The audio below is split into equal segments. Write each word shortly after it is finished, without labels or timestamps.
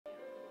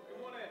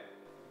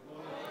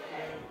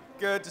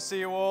Good to see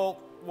you all.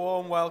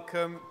 Warm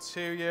welcome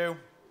to you.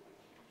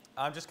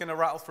 I'm just going to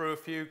rattle through a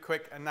few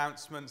quick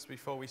announcements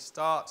before we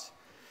start.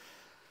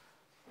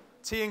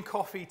 Tea and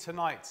coffee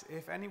tonight.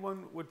 If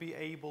anyone would be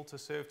able to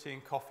serve tea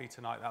and coffee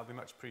tonight, that would be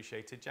much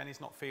appreciated. Jenny's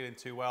not feeling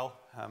too well,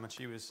 and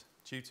she was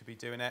due to be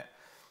doing it.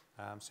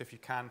 So if you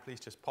can, please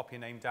just pop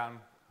your name down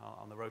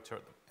on the rota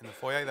in the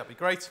foyer. That'd be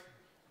great.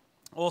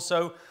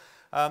 Also,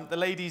 the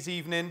ladies'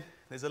 evening,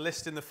 there's a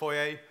list in the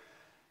foyer.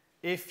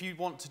 If you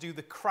want to do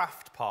the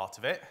craft part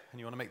of it, and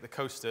you want to make the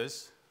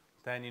coasters,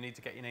 then you need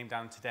to get your name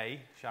down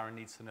today. Sharon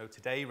needs to know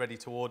today, ready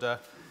to order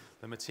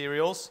the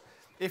materials.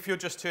 If you're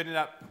just turning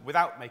up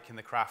without making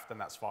the craft, then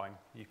that's fine.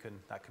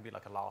 That can be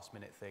like a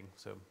last-minute thing,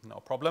 so not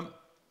a problem.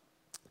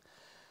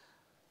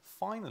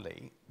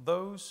 Finally,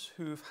 those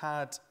who've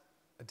had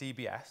a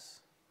DBS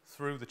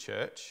through the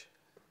church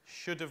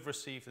should have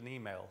received an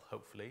email,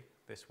 hopefully,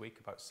 this week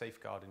about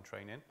safeguarding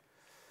training.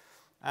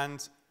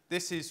 And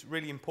this is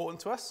really important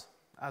to us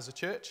as a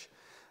church.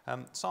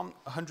 Psalm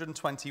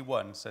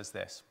 121 says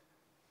this: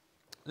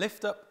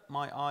 "Lift up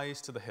my eyes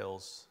to the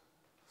hills.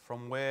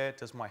 From where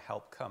does my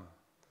help come?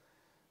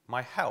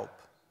 My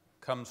help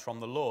comes from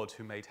the Lord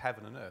who made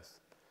heaven and earth.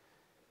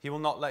 He will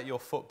not let your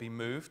foot be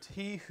moved.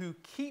 He who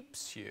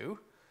keeps you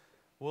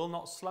will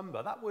not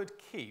slumber." That word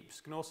keeps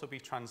can also be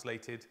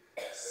translated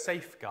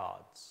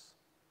safeguards.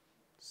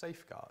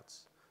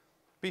 Safeguards.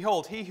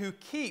 "Behold, he who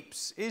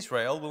keeps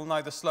Israel will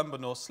neither slumber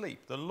nor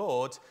sleep. The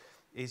Lord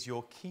is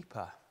your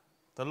keeper.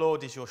 The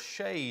Lord is your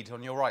shade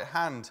on your right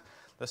hand.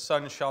 The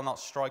sun shall not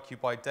strike you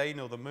by day,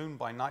 nor the moon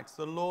by night.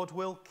 The Lord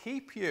will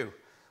keep you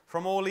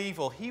from all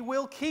evil. He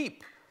will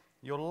keep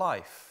your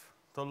life.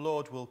 The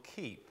Lord will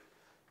keep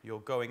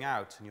your going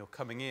out and your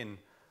coming in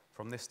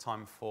from this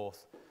time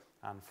forth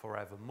and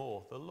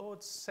forevermore." The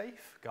Lord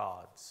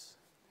safeguards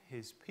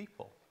his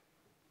people.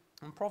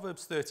 And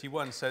Proverbs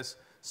 31 says,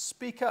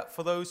 "Speak up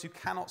for those who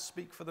cannot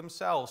speak for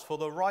themselves, for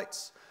the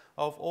rights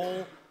of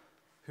all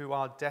who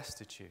are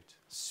destitute.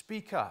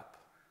 Speak up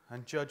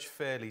and judge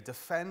fairly.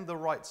 Defend the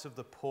rights of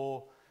the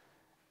poor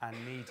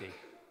and needy."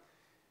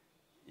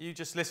 You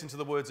just listen to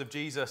the words of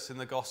Jesus in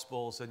the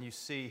Gospels and you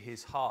see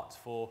his heart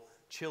for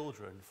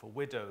children, for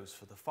widows,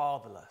 for the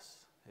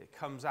fatherless. It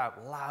comes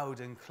out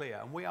loud and clear,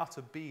 and we are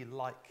to be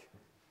like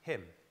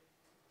him.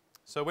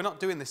 So we're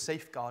not doing this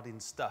safeguarding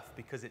stuff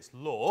because it's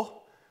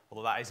law,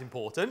 although that is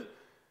important.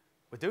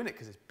 We're doing it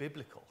because it's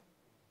biblical.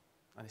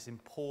 And it's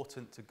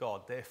important to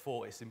God.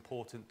 Therefore, it's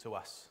important to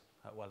us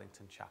at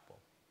Wellington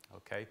Chapel.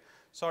 Okay?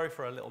 Sorry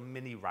for a little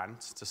mini rant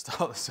to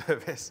start the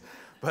service,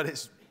 but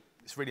it's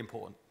really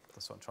important.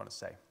 That's what I'm trying to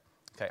say.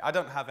 Okay, I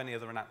don't have any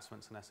other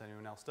announcements unless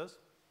anyone else does.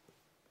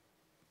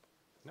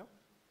 No?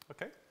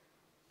 Okay.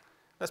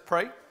 Let's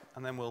pray,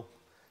 and then we'll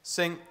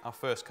sing our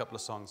first couple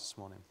of songs this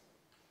morning.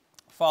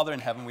 Father in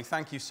heaven, we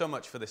thank you so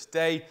much for this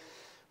day.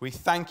 We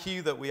thank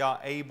you that we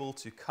are able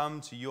to come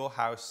to your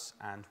house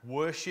and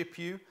worship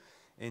you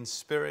in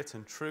spirit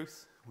and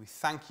truth. We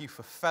thank you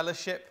for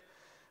fellowship.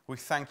 We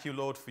thank you,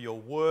 Lord, for your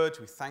word.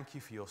 We thank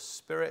you for your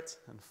spirit.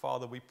 And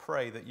Father, we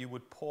pray that you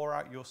would pour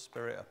out your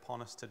spirit upon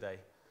us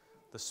today,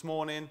 this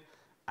morning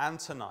and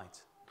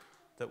tonight,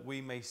 that we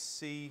may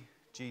see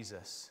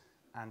Jesus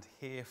and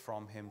hear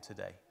from him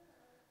today.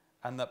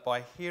 And that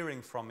by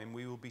hearing from him,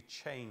 we will be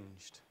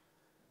changed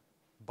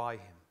by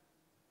him.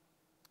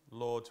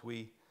 Lord,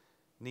 we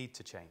need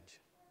to change.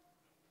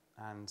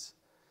 And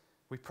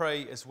we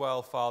pray as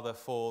well, Father,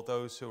 for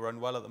those who are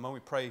unwell at the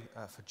moment. We pray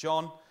for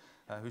John,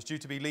 who's due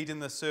to be leading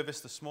the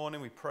service this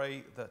morning. We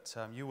pray that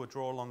you would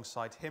draw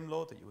alongside him,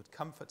 Lord, that you would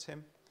comfort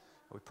him.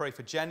 We pray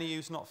for Jenny,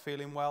 who's not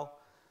feeling well.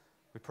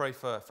 We pray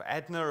for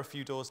Edna, a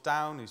few doors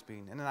down, who's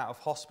been in and out of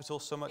hospital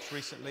so much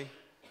recently.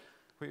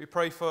 We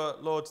pray for,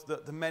 Lord,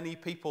 the many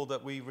people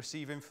that we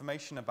receive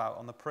information about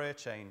on the prayer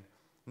chain,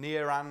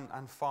 near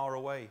and far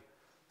away,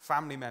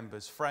 family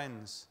members,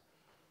 friends,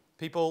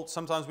 people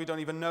sometimes we don't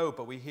even know,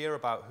 but we hear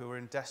about who are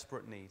in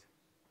desperate need.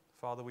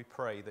 Father, we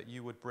pray that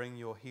you would bring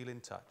your healing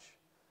touch.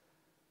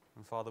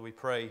 And Father, we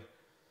pray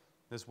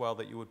as well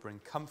that you would bring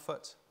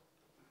comfort,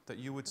 that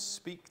you would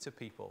speak to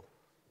people.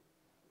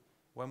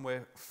 When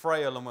we're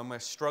frail and when we're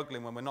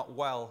struggling, when we're not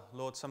well,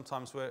 Lord,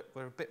 sometimes we're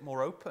a bit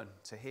more open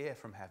to hear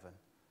from heaven.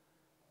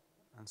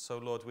 And so,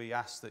 Lord, we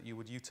ask that you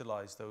would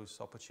utilize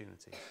those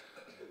opportunities.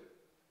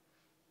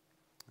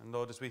 And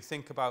Lord, as we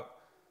think about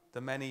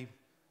the many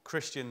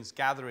Christians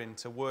gathering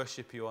to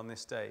worship you on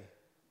this day,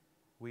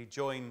 we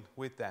join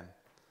with them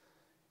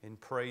in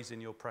praise in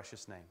your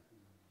precious name.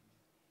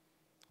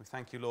 We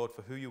thank you, Lord,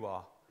 for who you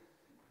are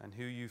and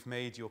who you've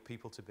made your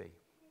people to be.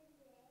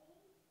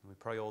 And we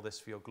pray all this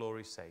for your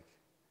glory's sake.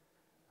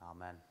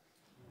 Amen.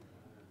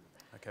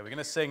 Okay, we're going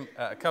to sing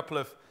a couple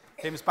of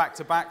hymns back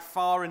to back,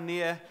 Far and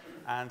Near,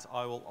 and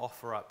I Will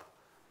Offer Up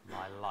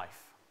My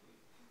Life.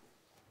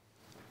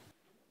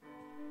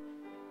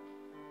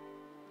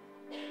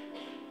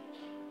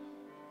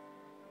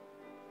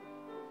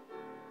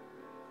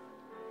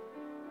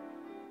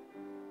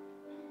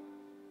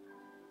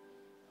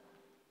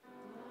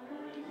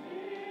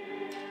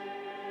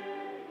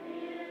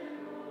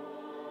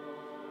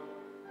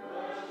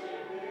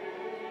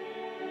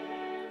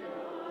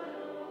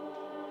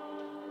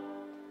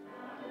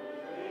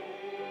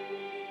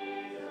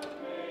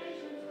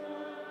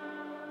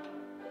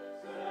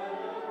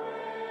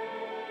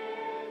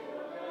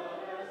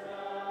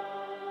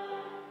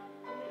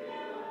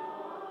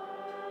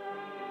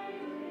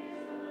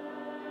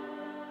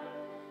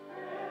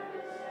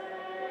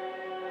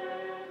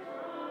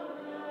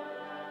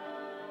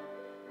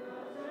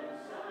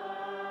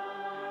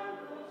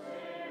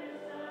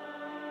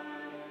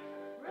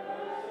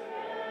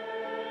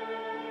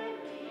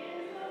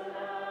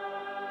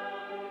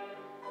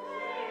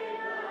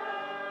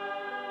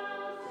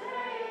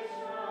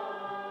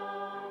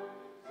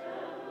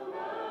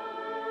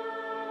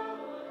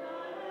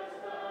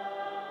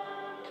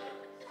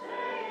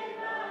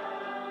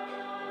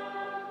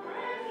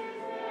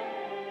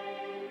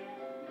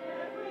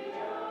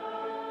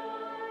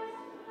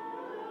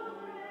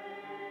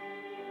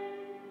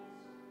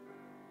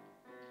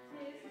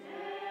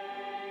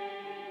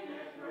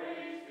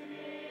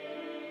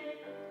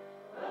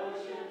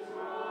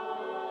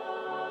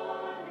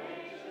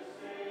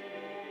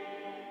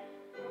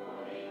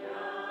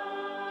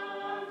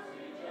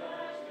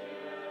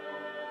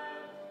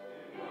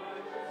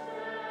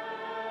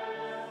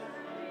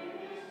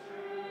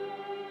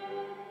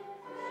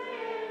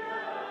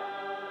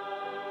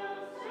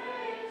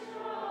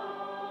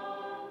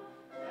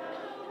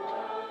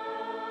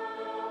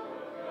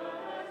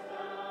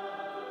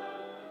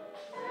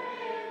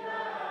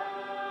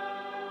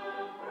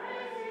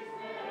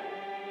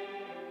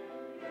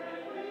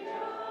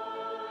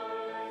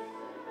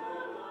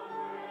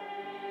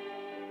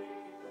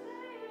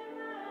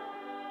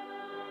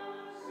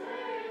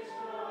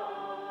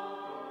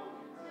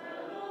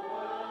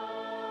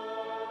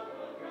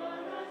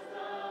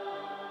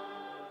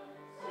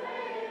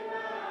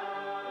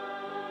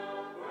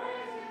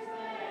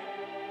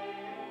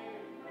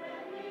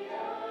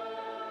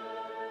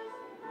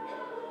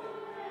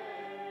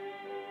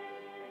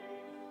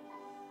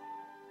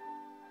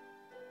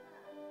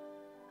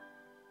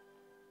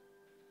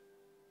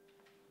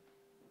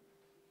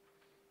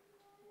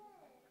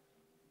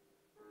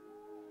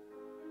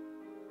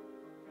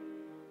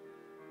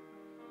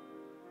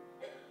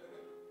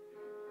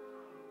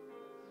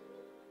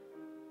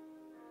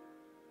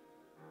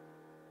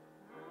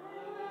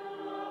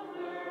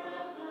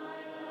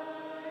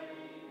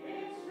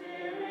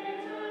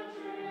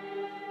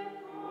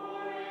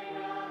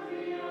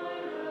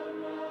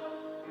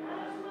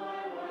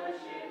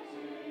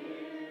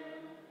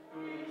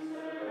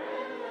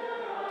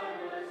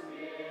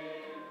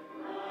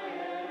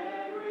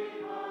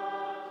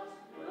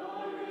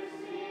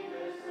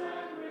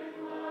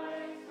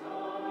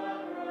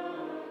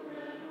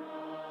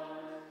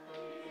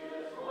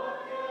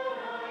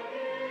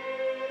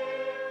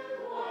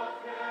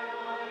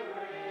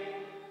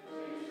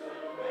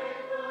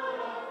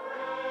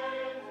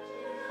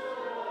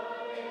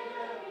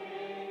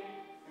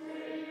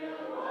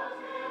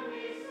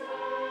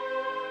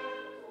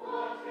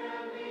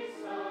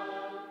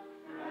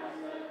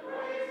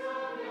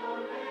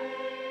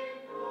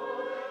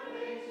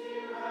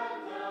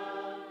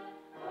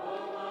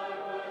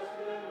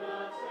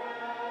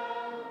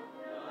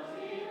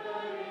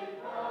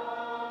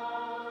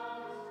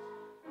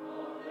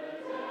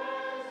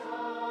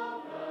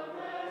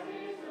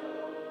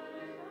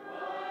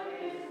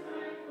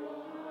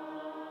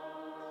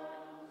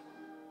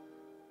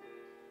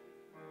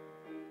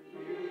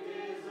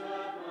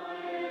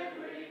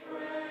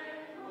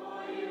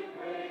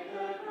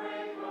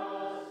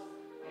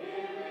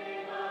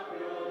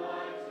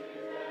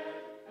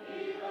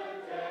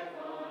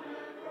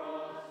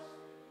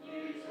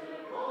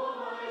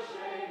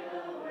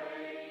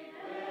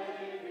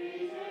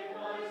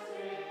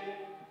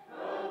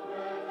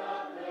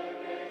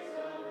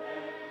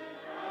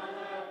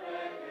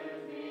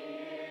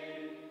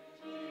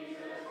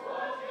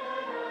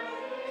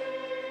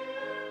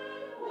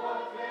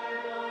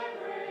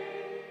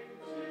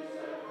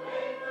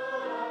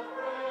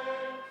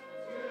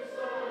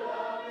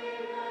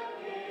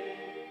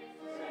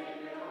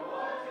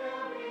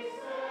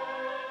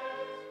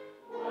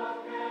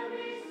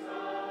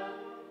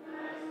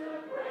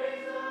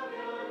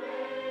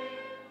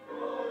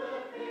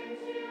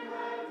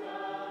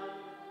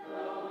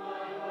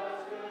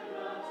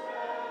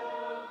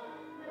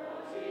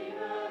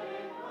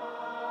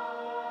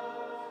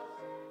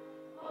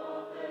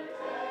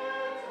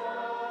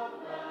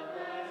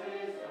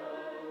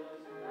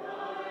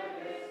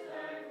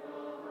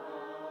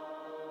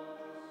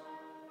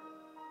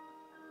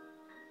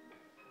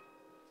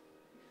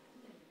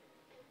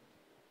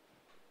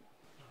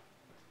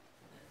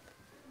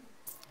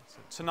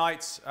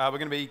 Tonight we're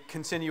going to be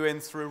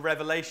continuing through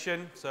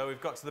Revelation. So we've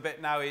got to the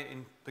bit now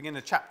in beginning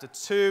of chapter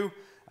 2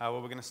 where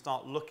we're going to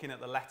start looking at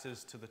the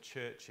letters to the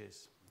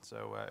churches.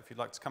 So if you'd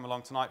like to come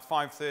along tonight,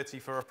 5:30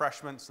 for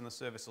refreshments, and the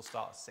service will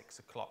start at 6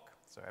 o'clock.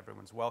 So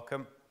everyone's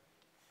welcome.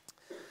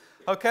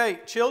 Okay,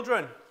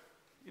 children,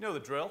 you know the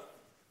drill.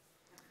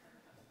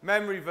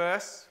 Memory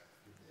verse.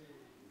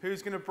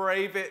 Who's going to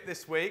brave it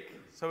this week?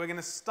 So we're going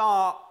to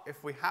start,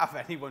 if we have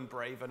anyone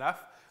brave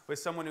enough, with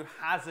someone who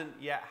hasn't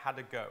yet had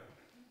a go.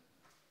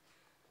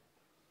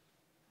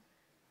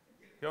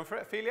 You going for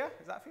it, Ophelia?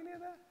 Is that Ophelia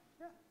there?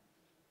 Yeah.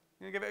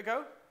 You going to give it a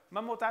go?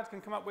 Mum or Dad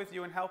can come up with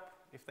you and help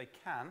if they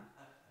can.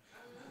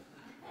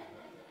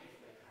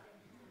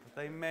 But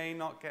they may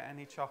not get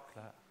any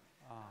chocolate.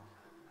 Oh,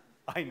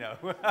 I know.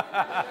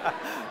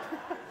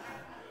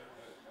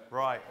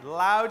 Right,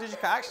 loud as you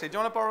can. Actually, do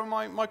you want to borrow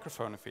my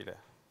microphone, Ophelia?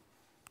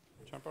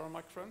 Do you want to borrow a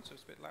microphone so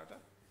it's a bit louder?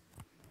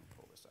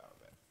 Pull this out a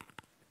bit.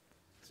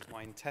 This is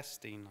my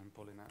intestine I'm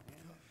pulling out here.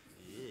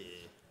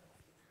 Yeah.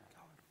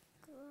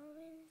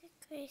 Glory in the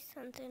grace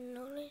and the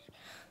knowledge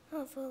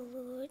of our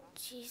Lord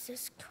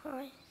Jesus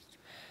Christ.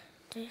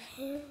 To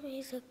him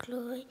be the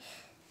glory,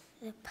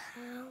 the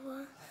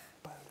power,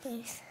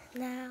 both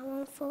now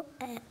and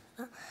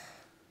forever.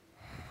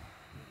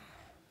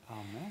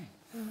 Amen.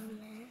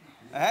 Amen.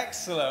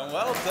 Excellent,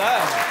 well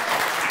done.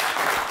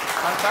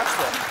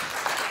 Fantastic.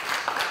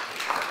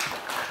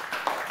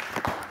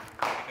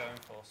 What are you going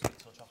for,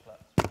 sweets or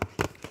chocolate?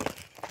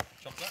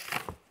 Chocolate?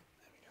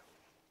 There we go.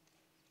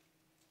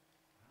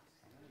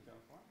 What are you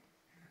going for?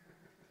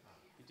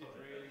 You did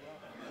really well.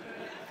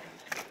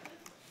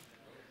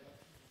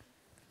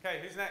 Okay,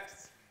 who's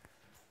next?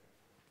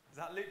 Is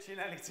that Lucci and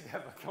Ellie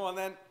together? Come on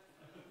then.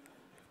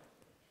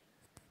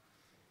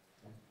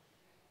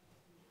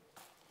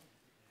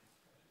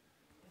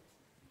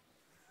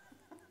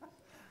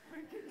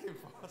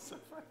 So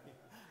funny.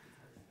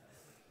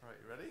 Right,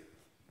 you ready?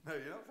 No,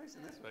 you're not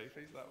facing this way,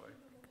 face that way.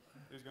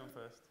 Who's going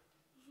first?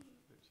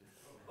 Lucci.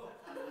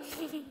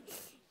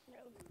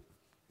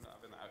 No,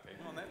 I've been that. Okay,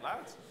 come on then,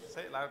 loud.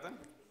 Say it loud then.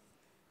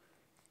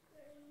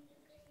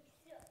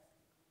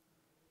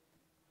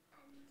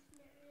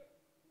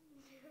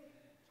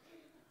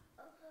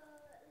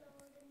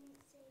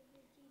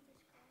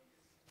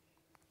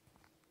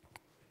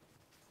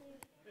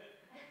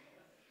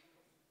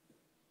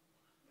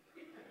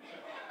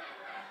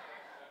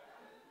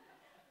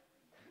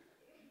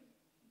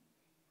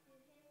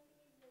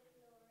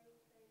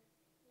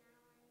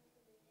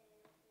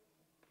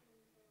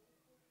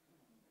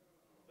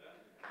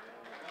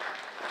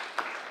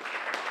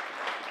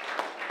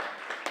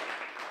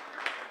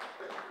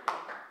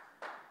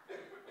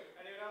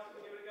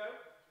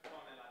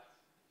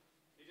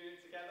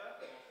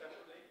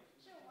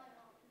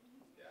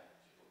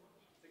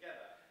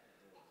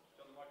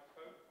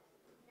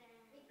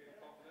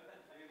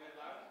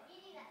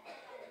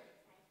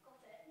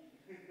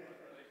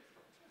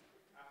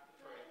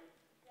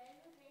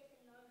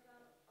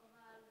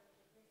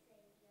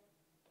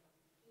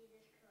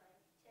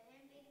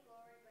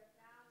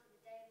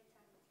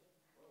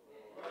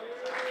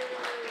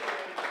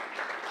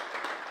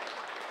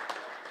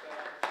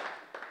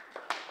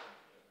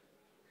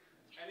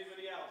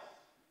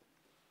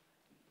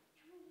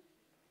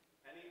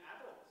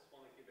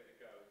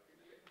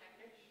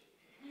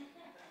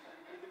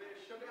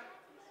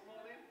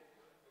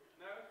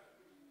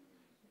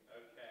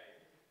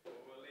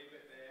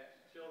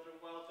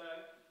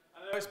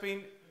 It's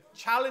been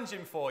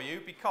challenging for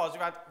you because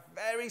we've had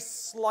very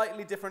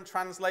slightly different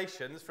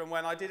translations from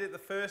when I did it the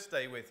first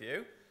day with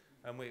you,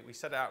 and we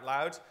said it out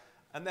loud,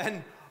 and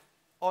then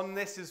on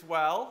this as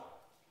well,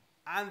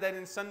 and then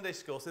in Sunday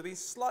school. So there have been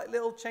slight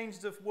little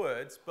changes of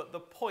words, but the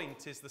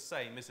point is the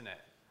same, isn't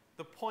it?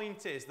 The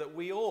point is that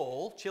we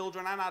all,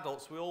 children and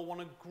adults, we all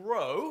want to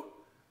grow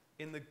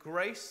in the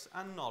grace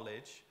and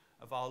knowledge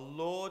of our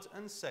Lord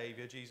and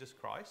Saviour, Jesus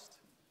Christ.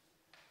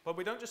 But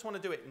we don't just want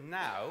to do it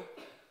now.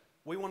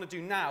 We want to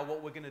do now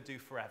what we're going to do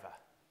forever.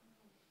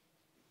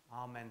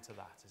 Amen to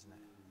that, isn't it?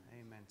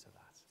 Amen to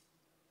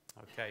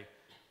that. Okay,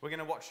 we're going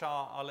to watch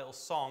our little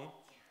song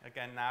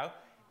again now.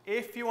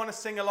 If you want to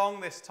sing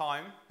along this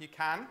time, you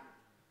can.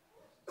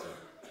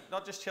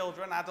 Not just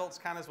children, adults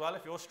can as well.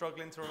 If you're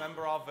struggling to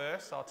remember our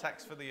verse, our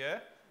text for the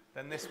year,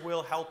 then this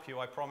will help you,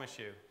 I promise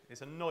you.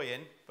 It's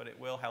annoying, but it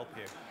will help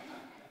you.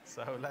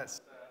 So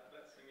let's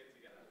sing it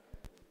together.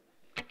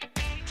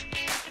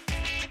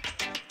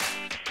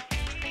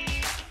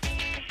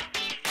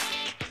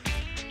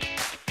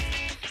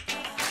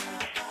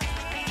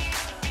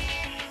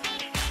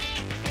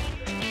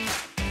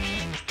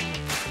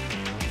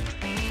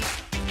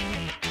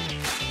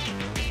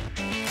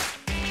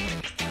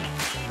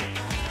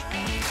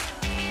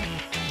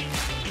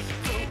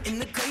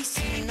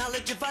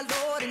 Of our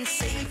Lord and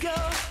Savior,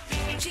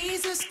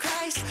 Jesus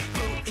Christ.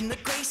 Grow in the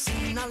grace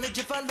and knowledge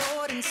of our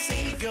Lord and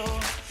Savior,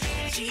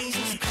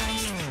 Jesus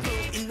Christ.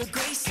 Grow in the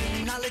grace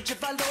and knowledge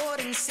of our Lord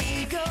and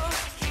Savior,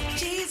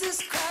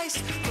 Jesus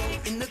Christ. Grow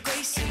in the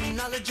grace and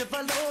knowledge of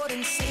our Lord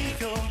and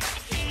Savior,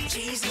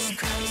 Jesus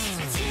Christ.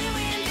 To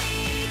him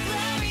be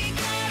glory,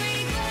 God.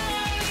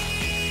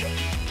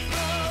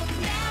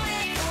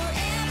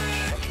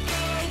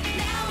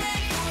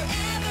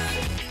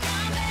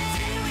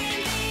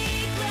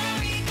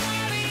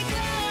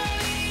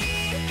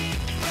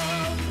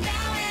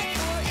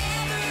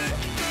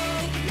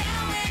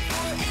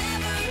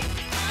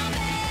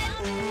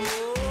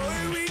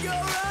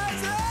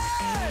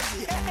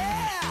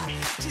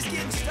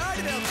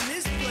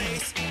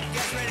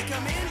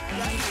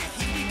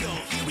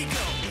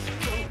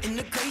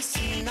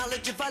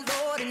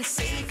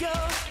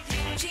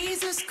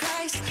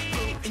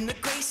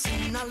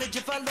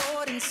 our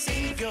Lord and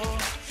Savior,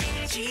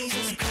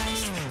 Jesus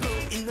Christ. Grow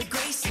in the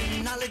grace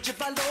and knowledge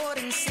of our Lord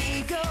and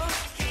Savior,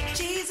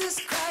 Jesus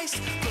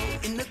Christ. Grow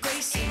in the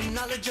grace and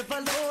knowledge of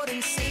our Lord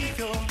and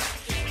Savior,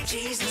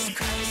 Jesus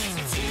Christ.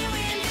 To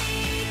him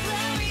be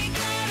glory,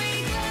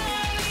 glory,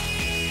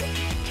 glory.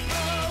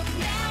 Oh,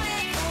 now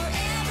and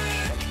forever.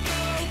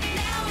 Oh,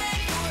 now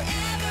and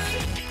forever.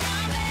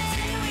 Amen.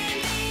 To him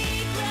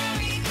be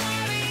glory,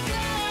 glory,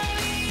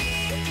 glory.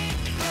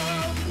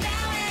 Oh,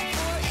 now and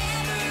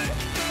forever.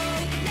 Oh,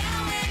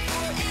 now and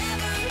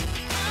forever.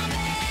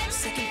 Amen.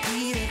 2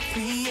 Peter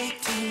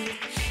 3:18.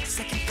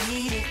 2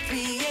 Peter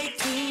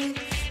 3:18.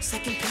 2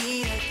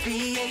 Peter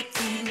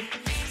 3:18.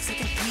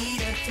 2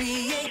 Peter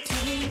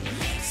 3:18.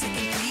 2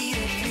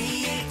 Peter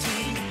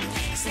 3:18.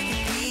 2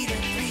 Peter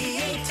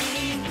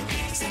 3:18.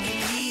 2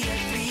 Peter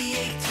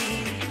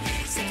 3:18.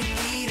 2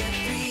 Peter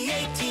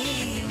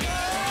 3:18.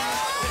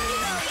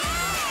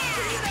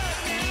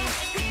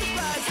 With the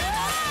rise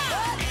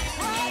up.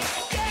 What?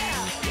 Yeah,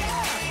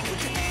 yeah. Put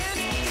your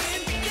hands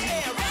in the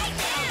air right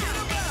now.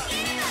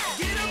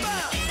 Get 'em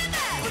up.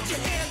 Put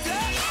your hands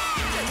up.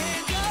 Put your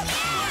hands up.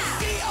 Wanna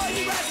see all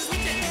you risers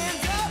with your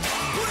hands up.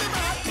 Put 'em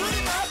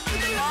up to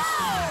the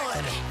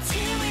Lord. To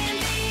him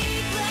be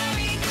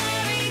glory,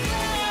 glory,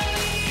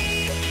 glory.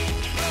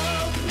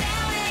 Oh,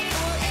 now and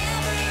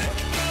forever.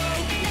 Oh,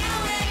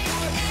 now and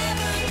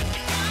forever.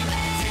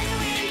 Amen. To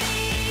him be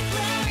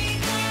glory,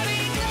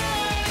 glory,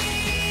 glory.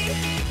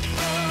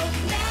 Oh,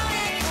 now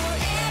and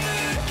forever.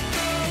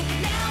 Oh,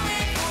 now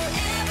and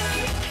forever.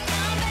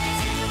 Amen.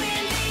 To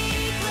him be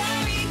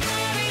glory,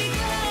 glory,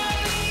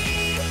 glory.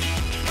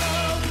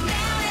 Oh,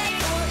 now and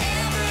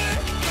forever.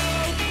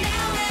 Oh,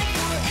 now and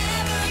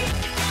forever.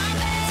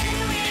 Amen. To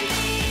him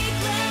be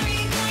glory,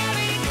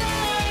 glory,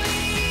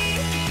 glory.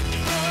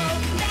 Oh,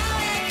 now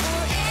and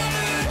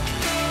forever.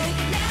 Oh,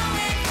 now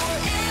and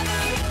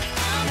forever.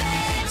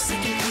 Amen.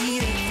 2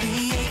 Peter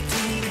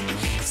 3:18.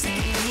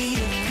 2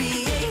 Peter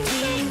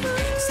 3:18.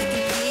 2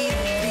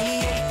 Peter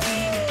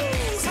 3:18.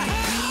 2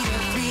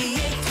 Peter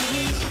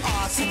 3:18.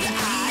 R to the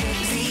I,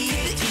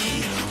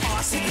 3:18.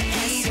 R to the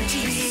S,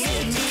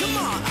 3:18. Come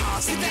on, R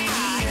to the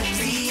I,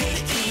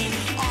 3:18.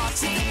 R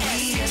to the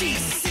S,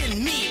 Jesus in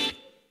me.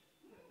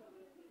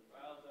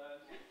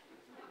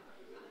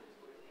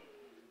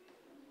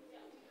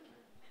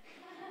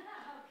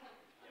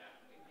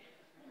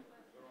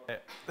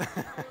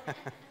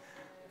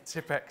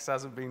 Tipex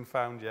hasn't been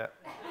found yet.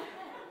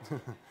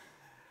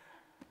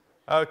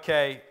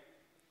 Okay,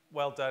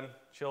 well done,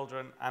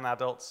 children and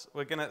adults.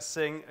 We're going to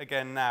sing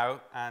again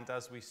now, and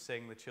as we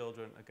sing, the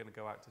children are going to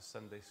go out to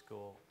Sunday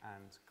school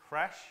and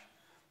creche.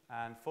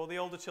 And for the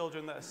older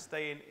children that are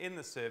staying in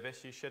the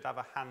service, you should have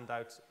a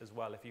handout as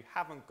well. If you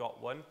haven't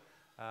got one,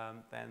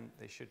 then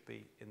they should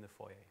be in the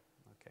foyer,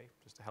 okay,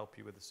 just to help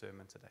you with the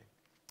sermon today.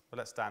 Well,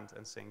 let's stand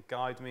and sing,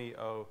 Guide Me,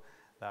 O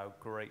Thou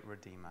Great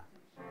Redeemer.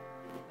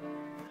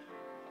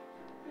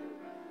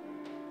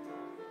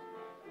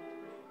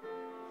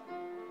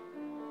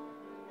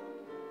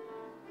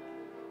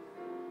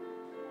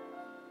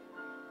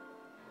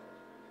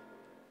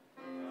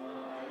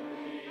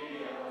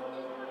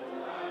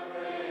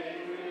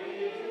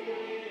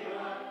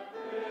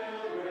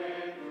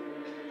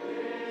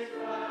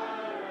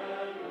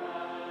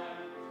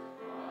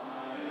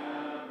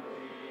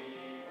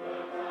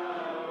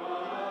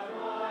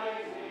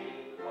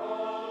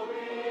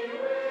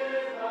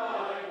 With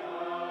thy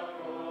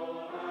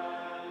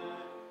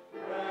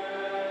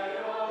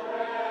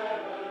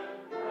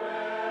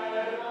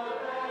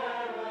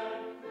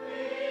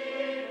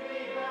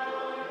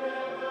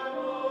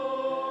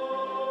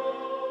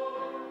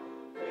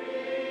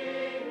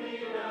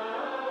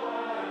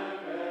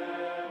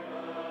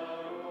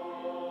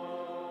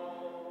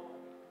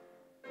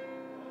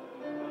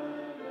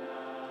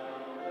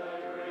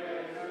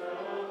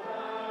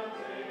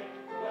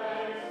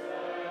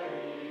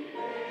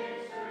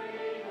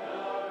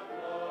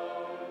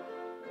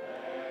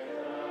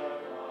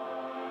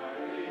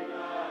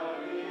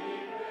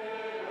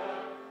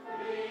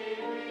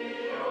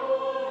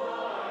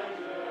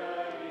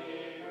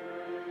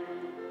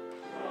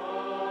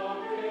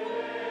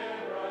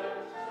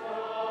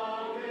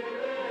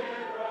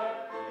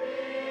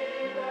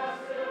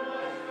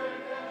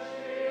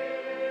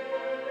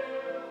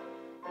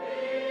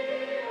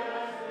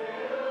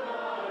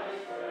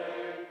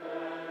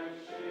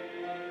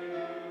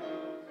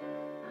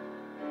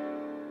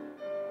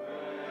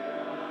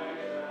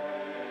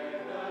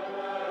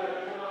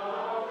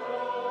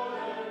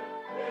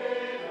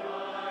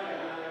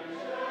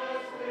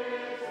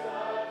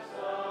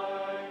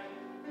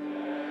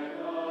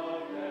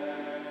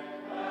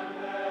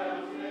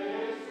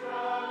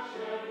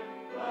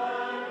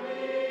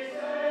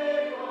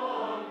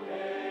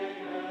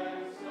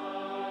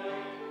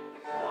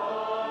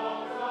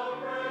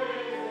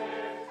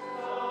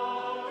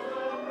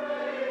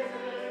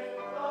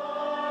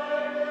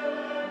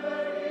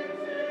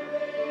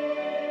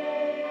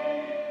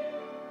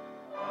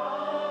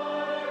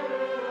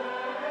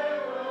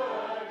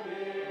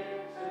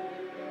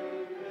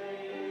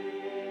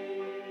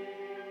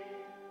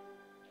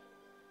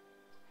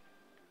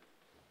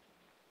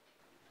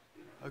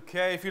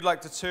Okay, if you'd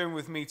like to turn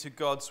with me to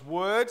God's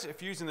Word, if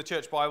you're using the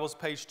Church Bibles,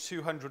 page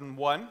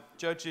 201,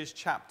 Judges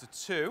chapter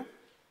 2.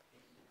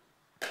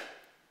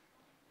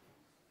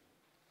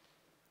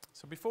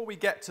 So before we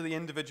get to the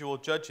individual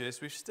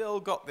judges, we've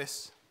still got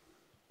this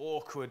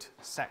awkward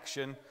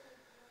section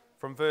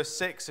from verse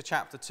 6 of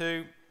chapter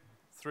 2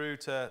 through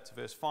to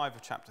verse 5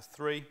 of chapter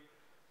 3.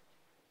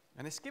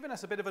 And it's given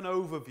us a bit of an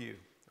overview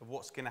of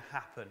what's going to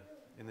happen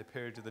in the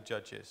period of the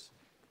judges.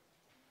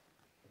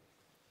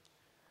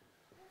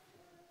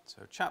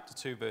 So chapter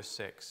 2, verse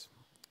 6.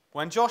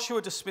 When Joshua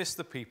dismissed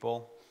the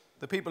people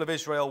of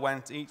Israel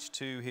went each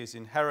to his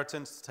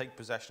inheritance to take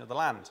possession of the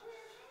land.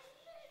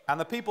 And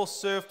the people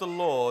served the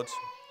Lord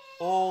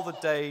all the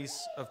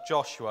days of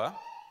Joshua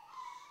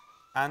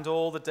and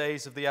all the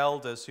days of the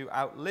elders who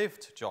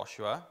outlived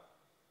Joshua,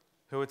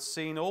 who had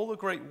seen all the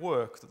great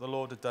work that the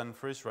Lord had done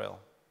for Israel.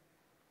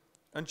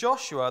 And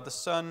Joshua, the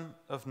son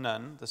of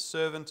Nun, the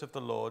servant of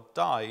the Lord,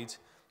 died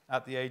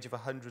at the age of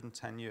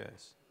 110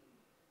 years.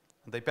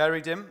 And they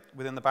buried him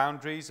within the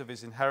boundaries of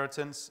his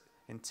inheritance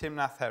in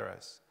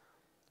Timnath-Heres,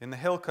 in the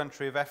hill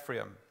country of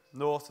Ephraim,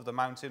 north of the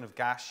mountain of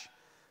Gash.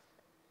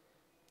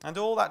 And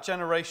all that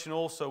generation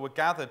also were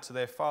gathered to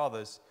their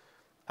fathers.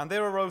 And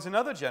there arose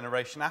another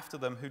generation after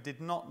them who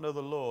did not know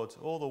the Lord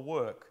or the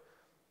work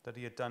that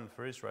he had done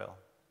for Israel.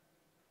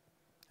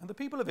 And the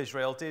people of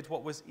Israel did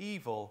what was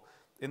evil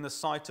in the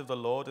sight of the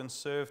Lord and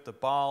served the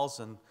Baals,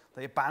 and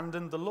they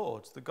abandoned the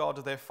Lord, the God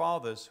of their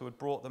fathers, who had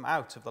brought them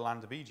out of the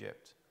land of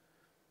Egypt.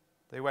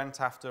 They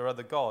went after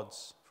other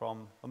gods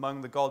from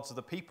among the gods of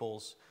the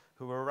peoples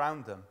who were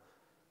around them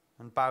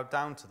and bowed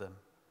down to them.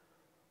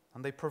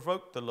 And they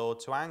provoked the Lord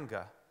to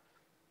anger.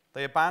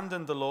 They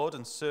abandoned the Lord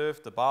and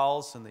served the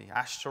Baals and the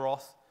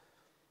Ashtaroth.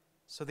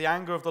 So the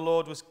anger of the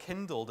Lord was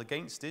kindled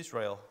against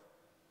Israel,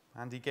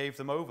 and he gave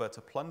them over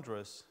to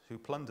plunderers who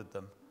plundered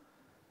them.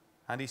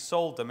 And he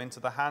sold them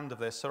into the hand of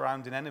their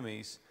surrounding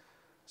enemies,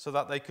 so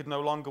that they could no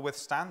longer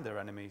withstand their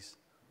enemies.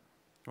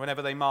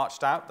 Whenever they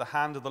marched out, the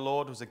hand of the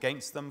Lord was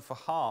against them for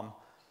harm,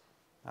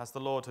 as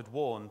the Lord had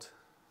warned,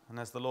 and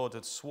as the Lord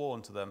had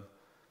sworn to them,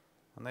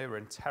 and they were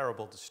in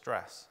terrible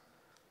distress.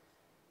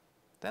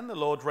 Then the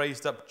Lord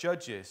raised up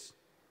judges,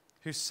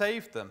 who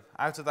saved them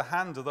out of the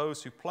hand of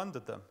those who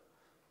plundered them.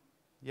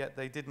 Yet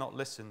they did not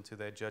listen to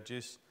their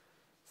judges,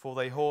 for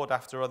they whored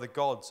after other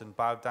gods and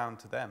bowed down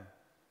to them.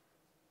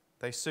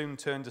 They soon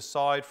turned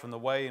aside from the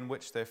way in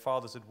which their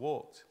fathers had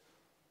walked,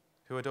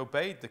 who had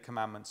obeyed the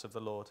commandments of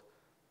the Lord,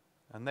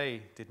 and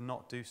they did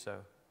not do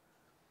so.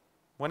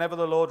 Whenever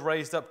the Lord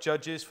raised up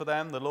judges for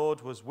them, the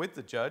Lord was with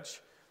the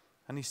judge,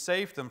 and he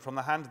saved them from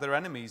the hand of their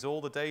enemies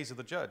all the days of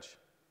the judge.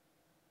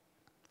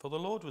 For the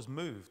Lord was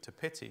moved to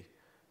pity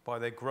by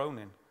their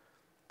groaning,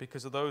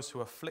 because of those who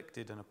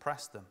afflicted and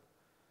oppressed them.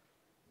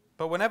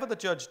 But whenever the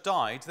judge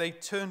died, they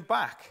turned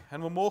back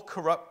and were more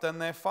corrupt than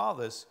their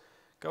fathers,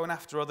 going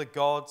after other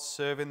gods,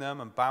 serving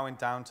them and bowing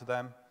down to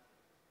them.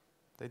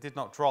 They did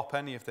not drop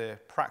any of their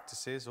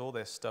practices or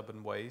their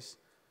stubborn ways.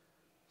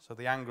 So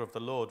the anger of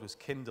the Lord was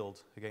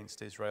kindled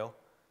against Israel.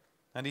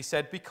 And he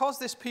said, because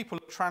this people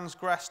have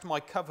transgressed my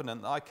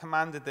covenant that I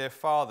commanded their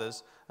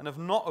fathers and have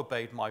not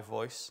obeyed my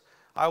voice,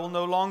 I will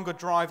no longer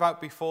drive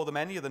out before them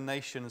any of the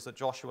nations that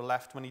Joshua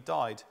left when he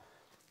died,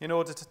 in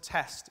order to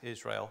test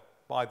Israel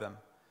by them,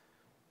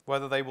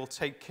 whether they will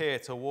take care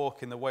to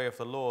walk in the way of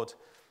the Lord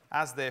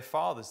as their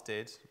fathers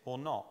did or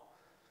not.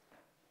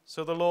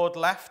 So the Lord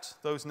left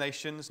those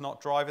nations, not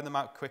driving them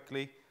out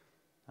quickly,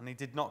 and he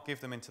did not give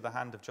them into the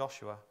hand of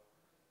Joshua.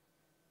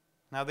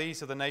 Now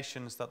these are the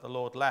nations that the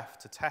Lord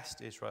left to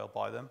test Israel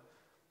by them,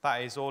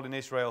 that is, all in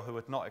Israel who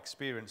had not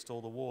experienced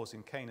all the wars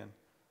in Canaan.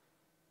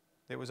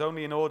 It was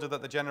only in order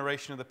that the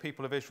generation of the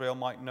people of Israel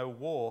might know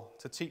war,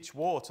 to teach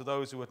war to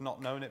those who had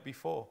not known it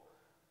before.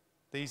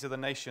 These are the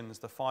nations,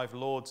 the 5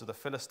 lords of the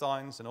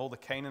Philistines, and all the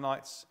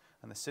Canaanites,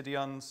 and the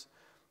Sidonians,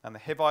 and the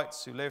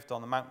Hivites who lived on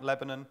the Mount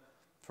Lebanon,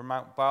 from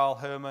Mount Baal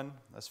Hermon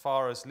as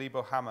far as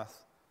Lebo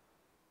Hamath.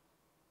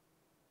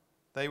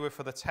 They were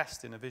for the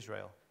testing of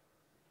Israel,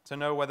 to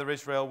know whether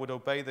Israel would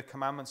obey the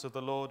commandments of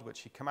the Lord,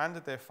 which he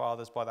commanded their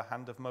fathers by the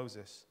hand of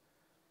Moses.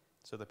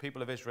 So the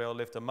people of Israel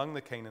lived among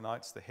the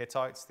Canaanites, the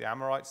Hittites, the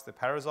Amorites, the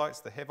Perizzites,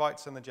 the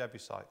Hivites, and the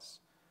Jebusites.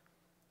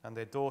 And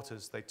their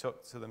daughters they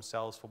took to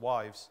themselves for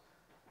wives,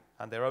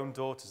 and their own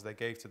daughters they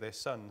gave to their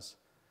sons,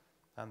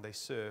 and they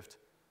served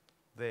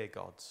their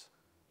gods.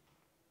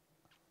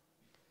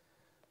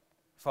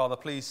 Father,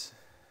 please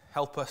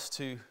help us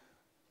to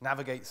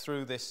navigate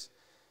through this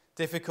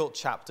difficult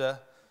chapter.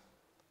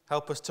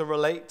 Help us to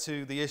relate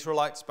to the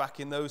Israelites back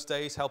in those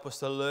days. Help us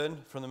to learn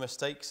from the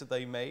mistakes that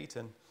they made,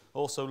 and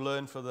also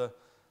learn from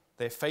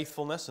their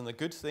faithfulness and the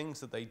good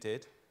things that they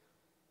did.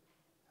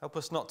 Help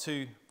us not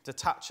to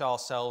detach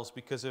ourselves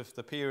because of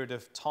the period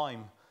of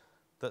time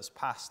that's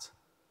passed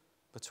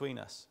between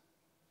us.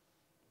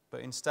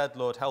 But instead,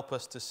 Lord, help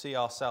us to see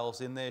ourselves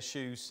in their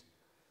shoes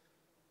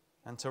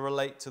and to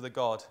relate to the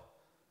God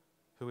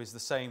who is the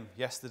same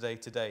yesterday,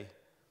 today,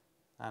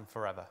 and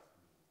forever.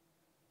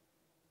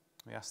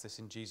 We ask this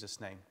in Jesus'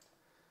 name.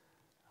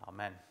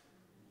 Amen.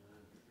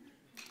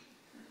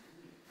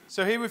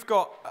 So here we've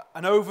got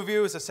an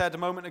overview, as I said a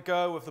moment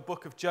ago, of the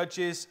book of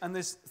Judges, and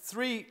there's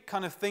three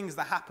kind of things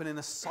that happen in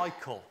a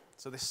cycle.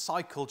 So this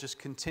cycle just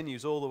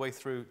continues all the way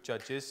through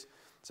Judges.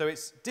 So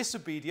it's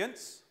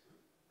disobedience,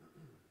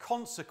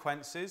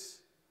 consequences,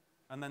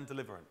 and then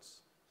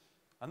deliverance.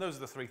 And those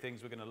are the three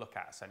things we're going to look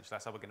at, essentially.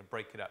 That's how we're going to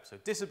break it up. So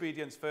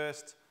disobedience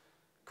first,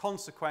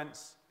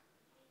 consequence,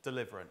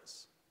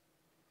 deliverance.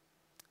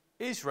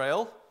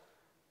 Israel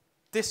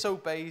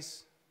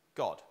disobeys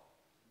God.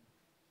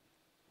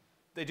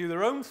 They do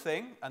their own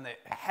thing, and they're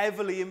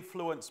heavily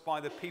influenced by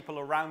the people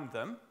around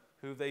them,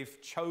 who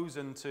they've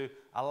chosen to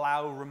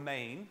allow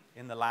remain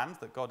in the land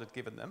that God had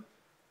given them.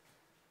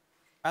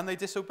 And they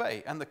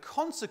disobey. And the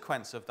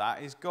consequence of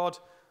that is God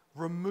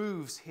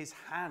removes his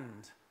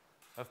hand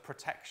of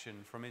protection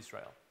from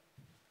Israel.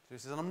 So he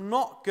says, I'm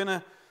not going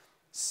to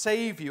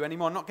save you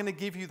anymore. I'm not going to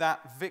give you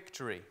that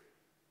victory.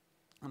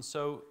 And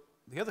so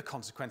the other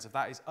consequence of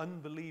that is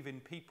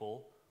unbelieving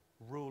people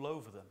rule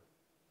over them.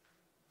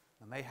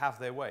 And they have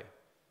their way.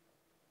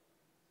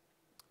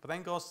 But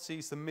then God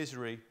sees the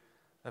misery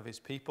of his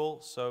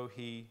people, so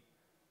he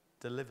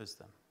delivers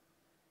them.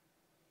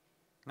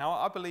 Now,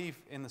 I believe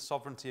in the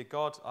sovereignty of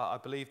God. I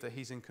believe that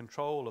he's in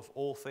control of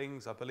all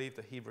things. I believe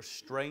that he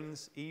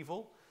restrains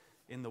evil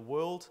in the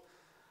world.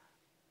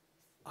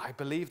 I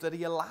believe that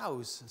he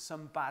allows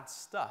some bad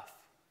stuff.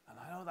 And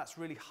I know that's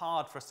really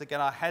hard for us to get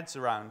our heads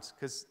around,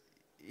 because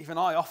even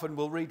I often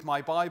will read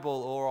my Bible,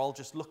 or I'll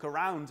just look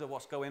around at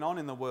what's going on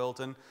in the world,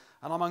 and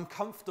I'm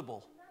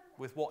uncomfortable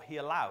with what he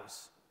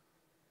allows.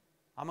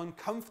 I'm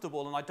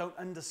uncomfortable, and I don't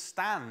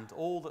understand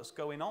all that's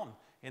going on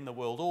in the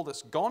world, all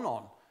that's gone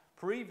on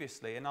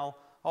previously. And I'll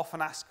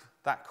often ask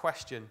that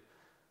question,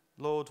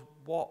 Lord,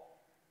 what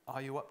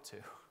are you up to?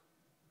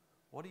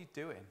 What are you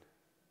doing?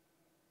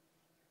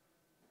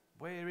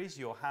 Where is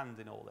your hand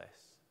in all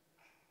this?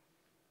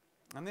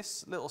 And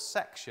this little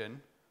section,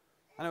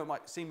 I know it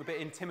might seem a bit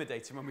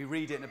intimidating when we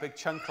read it in a big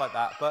chunk like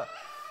that, but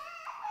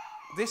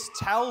this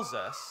tells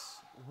us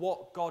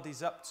what God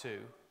is up to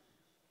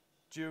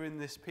during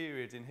this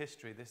period in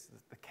history,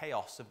 the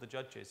chaos of the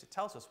Judges. It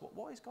tells us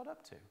what is God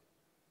up to.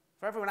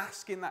 For everyone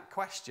asking that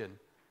question,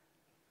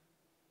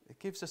 it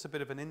gives us a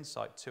bit of an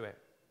insight to it.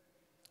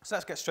 So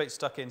let's get straight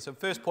stuck in. So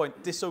first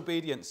point,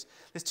 disobedience.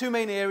 There's two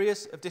main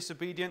areas of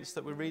disobedience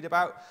that we read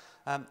about.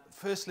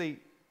 Firstly,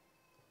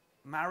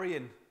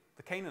 marrying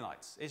the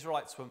Canaanites.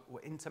 Israelites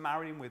were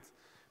intermarrying with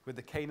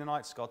the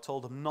Canaanites. God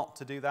told them not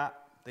to do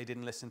that. They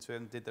didn't listen to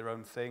him, did their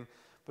own thing.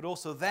 But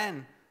also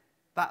then,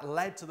 that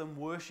led to them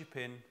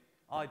worshipping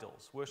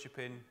idols,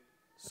 worshipping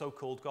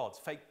so-called gods,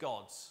 fake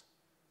gods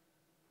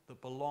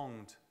that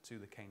belonged to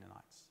the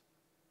Canaanites.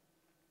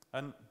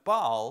 And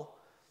Baal,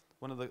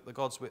 one of the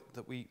gods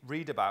that we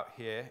read about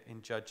here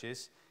in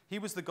Judges, he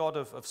was the god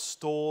of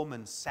storm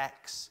and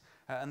sex.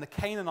 And the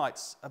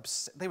Canaanites,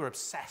 they were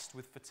obsessed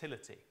with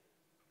fertility.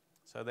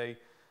 So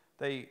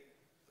they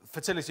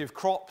fertility of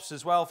crops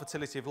as well,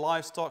 fertility of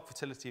livestock,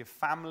 fertility of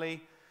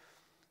family.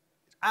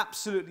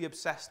 Absolutely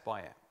obsessed by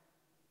it.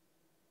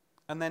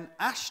 And then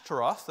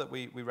Ashtaroth, that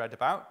we read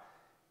about,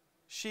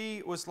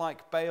 she was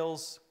like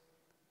Baal's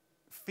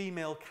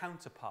female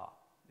counterpart,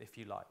 if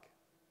you like.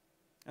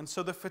 And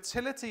so the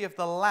fertility of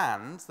the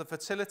land, the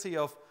fertility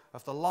of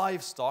the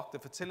livestock, the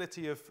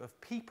fertility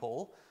of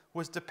people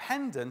was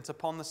dependent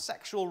upon the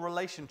sexual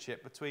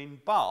relationship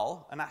between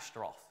Baal and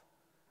Ashtaroth.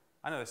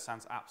 I know this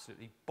sounds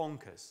absolutely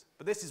bonkers,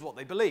 but this is what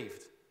they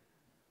believed.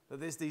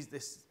 That there's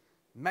this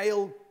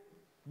male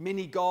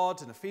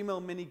mini-god and a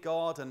female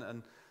mini-god,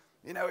 and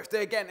you know, if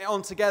they're getting it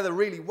on together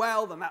really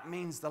well, then that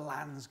means the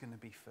land's going to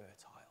be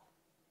fertile.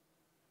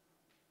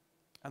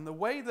 And the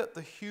way that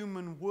the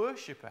human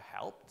worshipper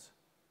helped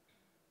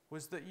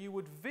was that you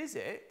would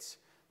visit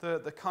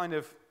the kind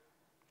of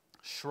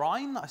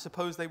shrine, I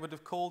suppose they would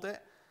have called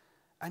it,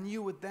 and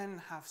you would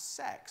then have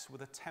sex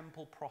with a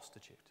temple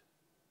prostitute.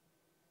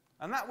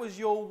 And that was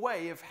your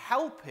way of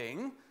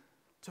helping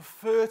to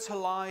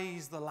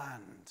fertilize the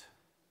land.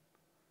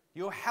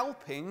 You're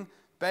helping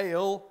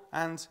Baal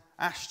and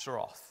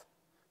Ashtaroth,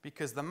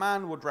 because the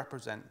man would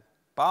represent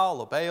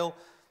Baal or Baal,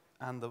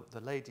 and the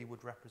lady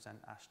would represent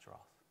Ashtaroth.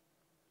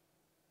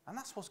 And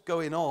that's what's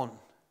going on.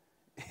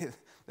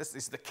 This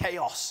is the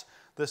chaos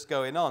that's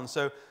going on.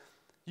 So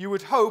you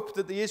would hope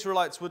that the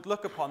Israelites would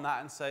look upon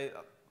that and say,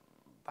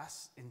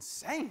 that's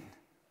insane.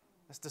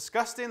 That's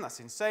disgusting, that's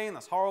insane,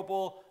 that's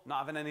horrible, not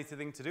having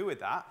anything to do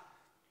with that.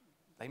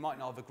 They might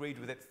not have agreed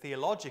with it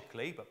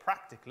theologically, but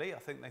practically, I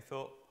think they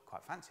thought,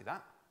 quite fancy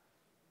that.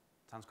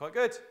 Sounds quite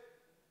good.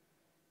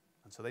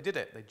 And so they did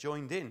it. They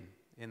joined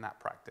in that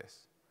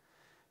practice.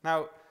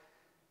 Now,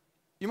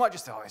 you might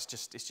just think, it's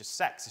just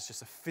sex. It's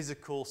just a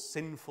physical,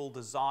 sinful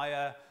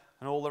desire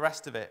and all the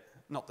rest of it.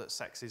 Not that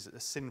sex is a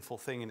sinful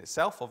thing in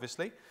itself,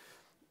 obviously.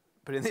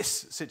 But in this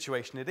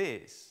situation, it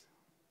is.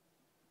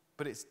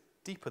 But it's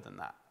deeper than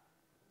that.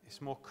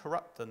 It's more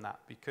corrupt than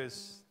that,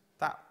 because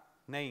that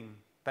name,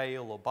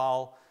 Baal or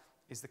Baal,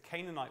 is the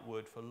Canaanite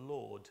word for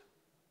Lord.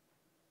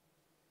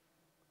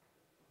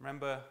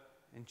 Remember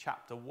in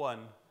chapter 1,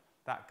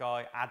 that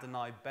guy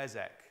Adonai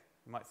Bezek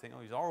You might think,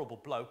 oh, he's a horrible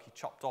bloke. He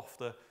chopped off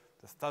the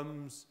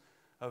thumbs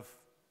of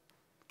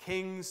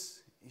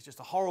kings. He's just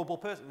a horrible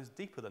person. It's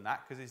deeper than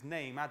that, because his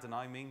name,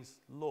 Adonai, means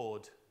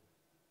Lord.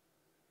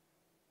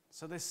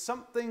 So there's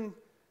something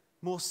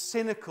more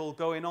cynical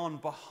going on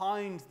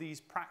behind these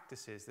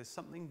practices. There's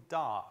something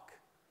dark.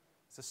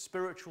 It's a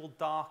spiritual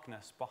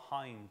darkness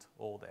behind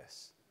all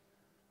this.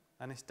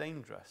 And it's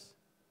dangerous.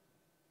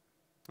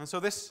 And so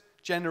this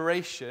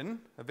generation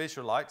of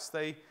Israelites,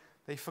 they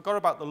forgot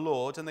about the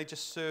Lord, and they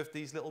just served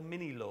these little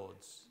mini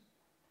lords,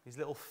 these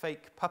little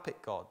fake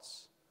puppet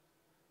gods.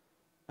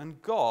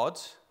 And God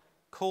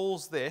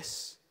calls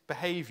this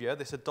behavior,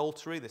 this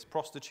adultery, this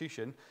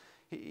prostitution,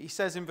 he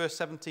says in verse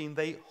 17,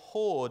 they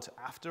whored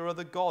after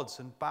other gods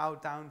and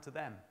bowed down to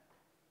them.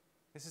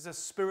 This is a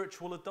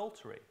spiritual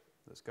adultery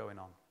that's going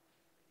on.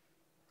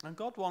 And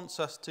God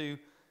wants us to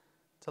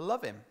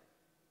love him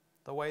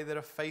the way that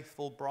a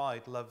faithful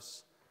bride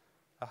loves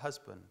a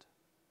husband.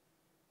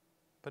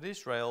 But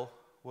Israel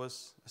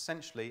was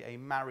essentially a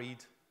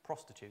married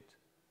prostitute.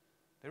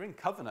 They're in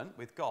covenant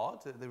with God.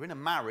 They're in a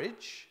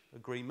marriage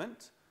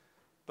agreement.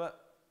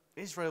 But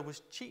Israel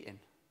was cheating.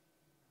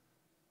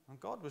 And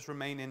God was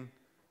remaining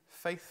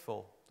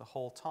faithful the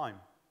whole time.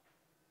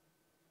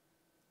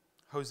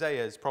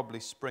 Hosea is probably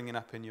springing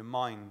up in your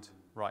mind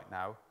right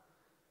now.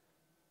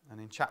 And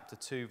in chapter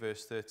 2,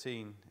 verse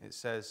 13, it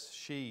says,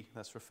 she,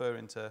 that's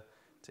referring to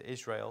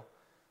Israel,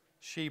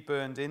 she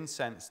burned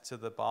incense to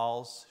the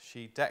Baals.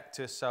 She decked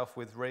herself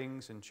with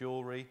rings and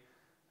jewelry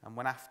and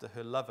went after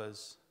her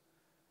lovers.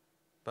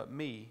 But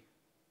me,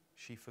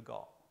 she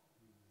forgot,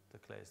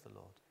 declares the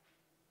Lord.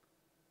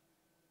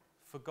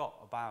 Forgot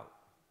about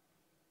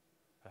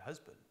her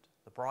husband,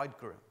 the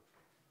bridegroom.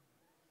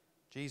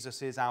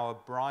 Jesus is our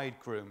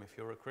bridegroom if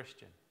you're a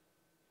Christian.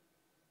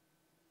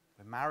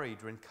 We're married,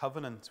 we're in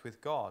covenant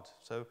with God.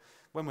 So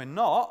when we're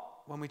not,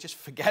 when we just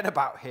forget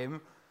about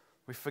him,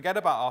 we forget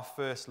about our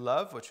first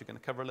love, which we're going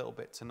to cover a little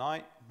bit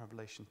tonight, in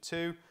Revelation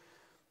 2.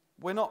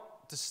 We're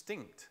not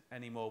distinct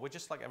anymore. We're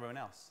just like everyone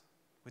else.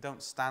 We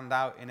don't stand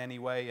out in any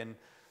way, and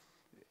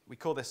we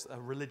call this a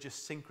religious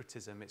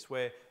syncretism. It's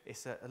where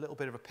it's a little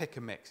bit of a pick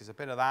and mix. It's a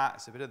bit of that,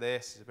 it's a bit of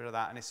this, it's a bit of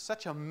that, and it's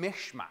such a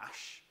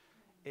mishmash.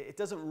 It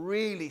doesn't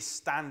really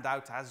stand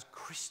out as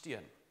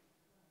Christian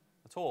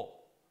at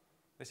all.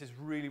 This is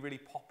really, really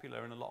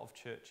popular in a lot of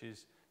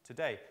churches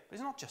today. But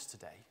it's not just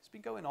today. It's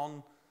been going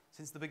on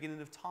since the beginning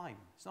of time.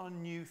 It's not a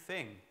new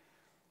thing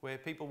where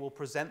people will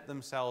present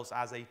themselves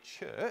as a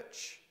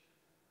church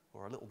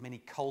or a little mini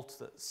cult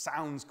that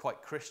sounds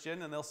quite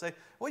Christian, and they'll say,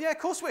 well, yeah, of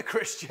course we're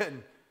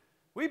Christian.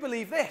 We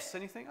believe this.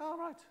 And you think, oh,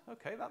 right,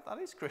 okay, that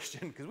is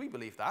Christian because we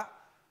believe that.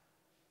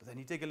 But then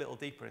you dig a little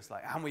deeper, and it's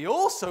like, and we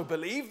also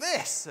believe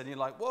this. And you're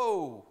like,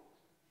 whoa,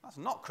 that's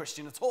not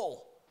Christian at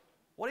all.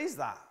 What is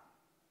that?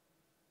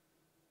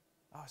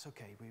 Oh, it's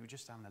okay. We were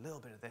just having a little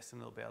bit of this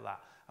and a little bit of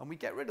that. And we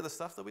get rid of the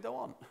stuff that we don't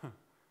want.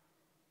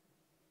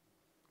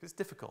 It's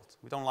difficult.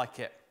 We don't like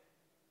it.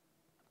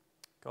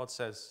 God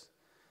says,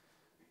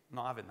 I'm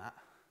not having that.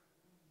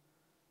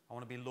 I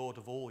want to be Lord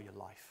of all your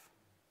life.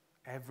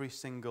 Every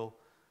single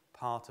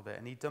part of it.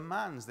 And he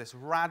demands this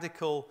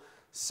radical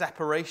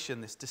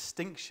separation, this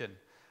distinction.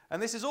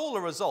 And this is all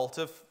a result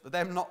of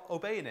them not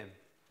obeying him.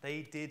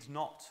 They did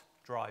not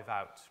drive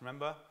out.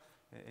 Remember?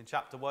 In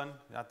chapter 1,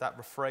 we had that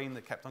refrain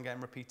that kept on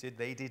getting repeated.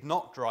 They did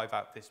not drive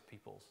out this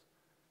peoples,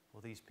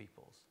 or these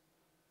peoples.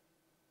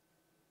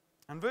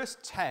 And verse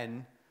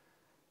 10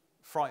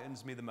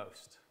 frightens me the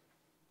most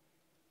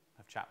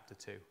of chapter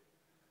 2.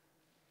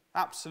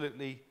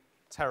 Absolutely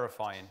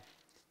terrifying.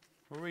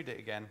 We'll read it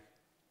again.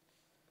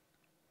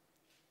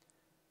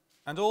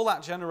 And all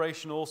that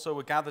generation also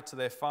were gathered to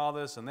their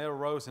fathers, and there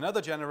arose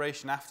another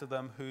generation after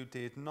them who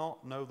did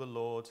not know the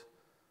Lord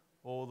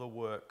or the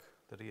work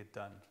that he had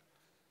done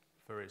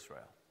for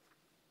Israel.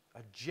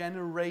 A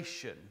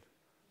generation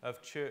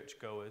of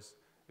churchgoers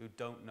who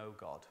don't know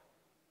God.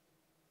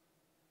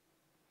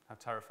 How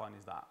terrifying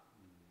is that?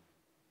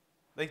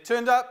 They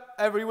turned up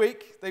every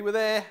week. They were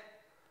there.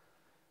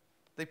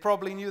 They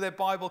probably knew their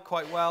Bible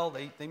quite well.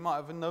 They might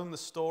have known the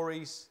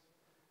stories.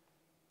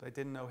 But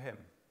they didn't know him.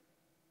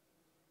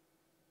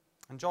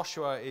 And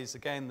Joshua is,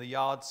 again, the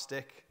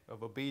yardstick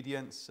of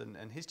obedience.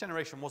 And his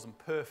generation wasn't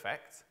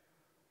perfect.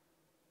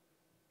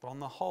 But on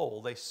the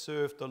whole, they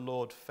served the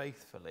Lord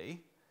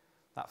faithfully.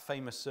 That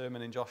famous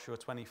sermon in Joshua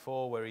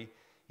 24 where he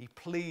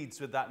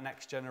pleads with that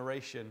next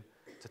generation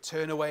to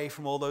turn away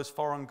from all those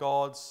foreign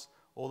gods.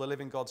 All the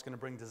living God's going to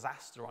bring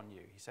disaster on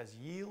you. He says,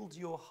 yield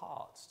your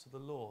hearts to the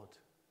Lord.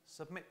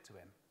 Submit to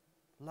him.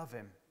 Love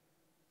him.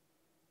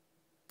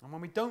 And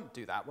when we don't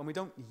do that, when we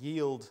don't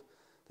yield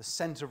the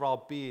center of our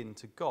being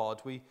to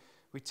God, we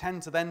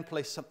tend to then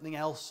place something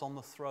else on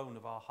the throne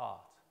of our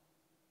heart.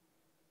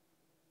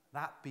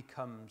 That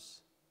becomes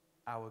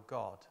our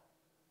God.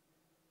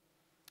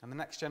 And the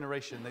next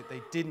generation,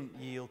 they didn't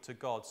yield to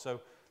God.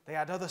 So they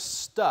had other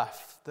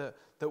stuff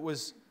that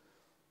was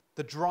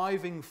the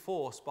driving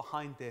force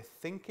behind their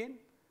thinking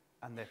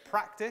and their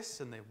practice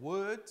and their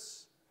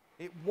words.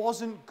 It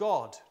wasn't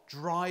God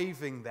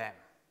driving them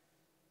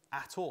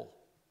at all.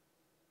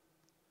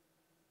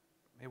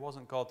 It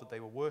wasn't God that they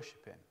were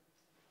worshipping.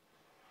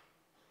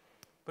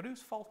 But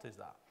whose fault is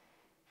that?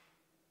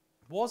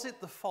 Was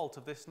it the fault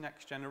of this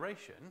next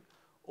generation,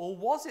 or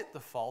was it the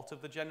fault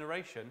of the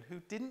generation who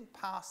didn't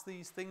pass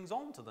these things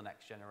on to the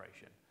next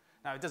generation?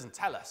 Now, it doesn't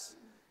tell us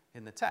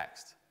in the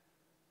text.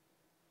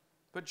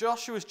 But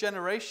Joshua's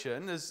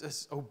generation,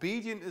 as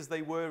obedient as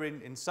they were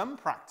in some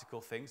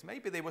practical things,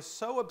 maybe they were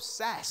so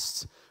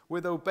obsessed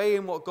with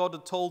obeying what God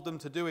had told them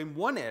to do in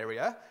one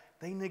area,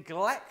 they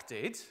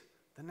neglected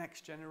the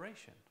next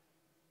generation.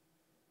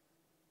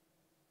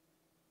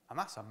 And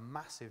that's a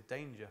massive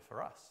danger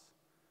for us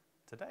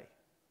today.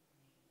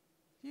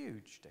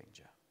 Huge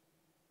danger.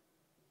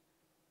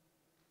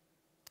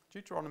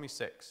 Deuteronomy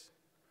 6,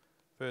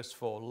 verse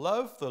 4.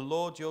 Love the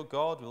Lord your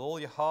God with all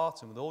your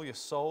heart and with all your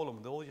soul and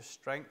with all your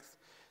strength.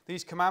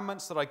 These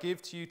commandments that I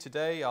give to you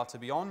today are to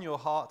be on your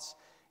hearts.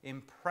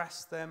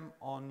 Impress them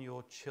on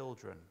your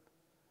children.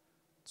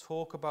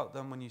 Talk about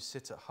them when you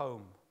sit at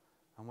home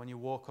and when you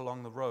walk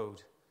along the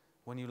road,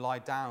 when you lie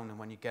down and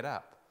when you get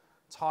up.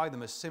 Tie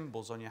them as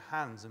symbols on your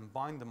hands and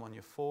bind them on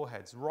your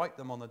foreheads. Write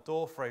them on the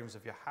doorframes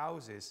of your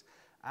houses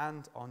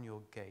and on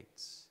your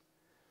gates.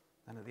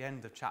 And at the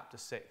end of chapter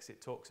 6,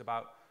 it talks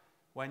about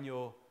when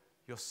your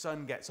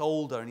son gets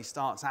older and he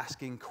starts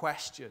asking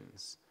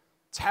questions.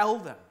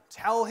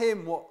 Tell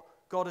him what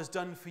God has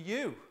done for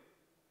you.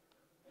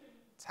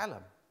 Tell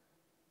him.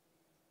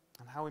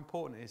 And how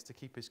important it is to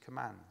keep his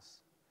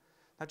commands.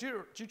 Now,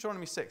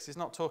 Deuteronomy 6 is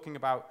not talking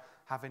about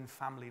having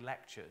family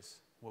lectures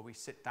where we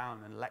sit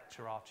down and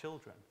lecture our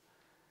children.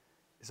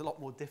 It's a lot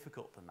more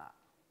difficult than that.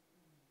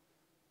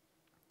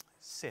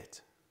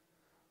 Sit,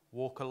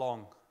 walk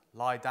along,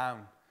 lie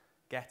down,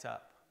 get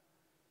up.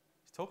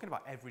 He's talking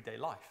about everyday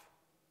life.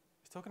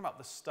 He's talking about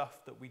the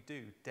stuff that we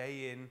do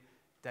day in,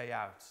 day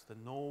out, the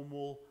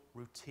normal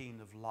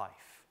routine of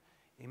life.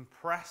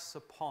 Impress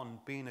upon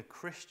being a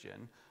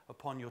Christian,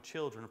 upon your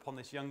children, upon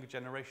this younger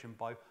generation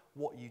by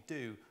what you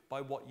do,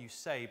 by what you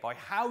say, by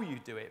how you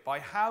do it, by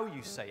how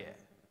you say it.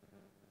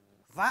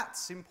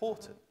 That's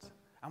important.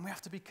 And we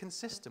have to be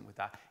consistent with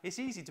that. It's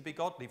easy to be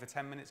godly for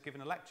 10 minutes giving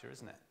a lecture,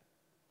 isn't it?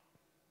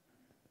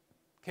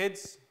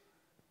 Kids,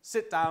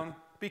 sit down,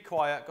 be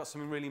quiet, got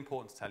something really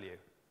important to tell you.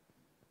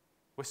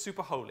 We're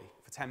super holy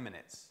for 10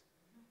 minutes.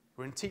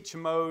 We're in teacher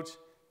mode.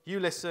 You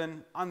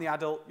listen, I'm the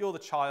adult, you're the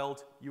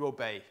child, you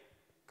obey.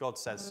 God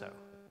says so.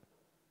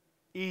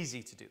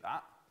 Easy to do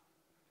that.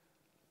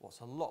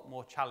 What's a lot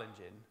more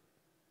challenging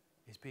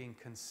is being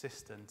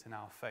consistent in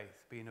our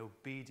faith, being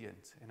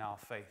obedient in our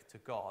faith to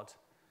God,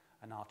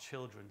 and our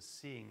children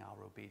seeing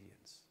our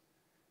obedience,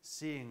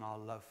 seeing our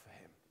love for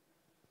him,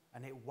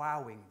 and it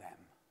wowing them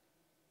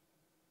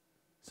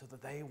so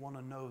that they want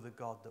to know the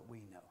God that we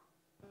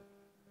know.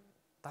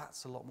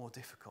 That's a lot more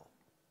difficult.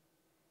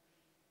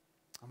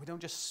 And we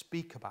don't just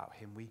speak about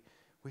him, we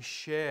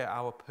share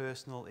our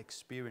personal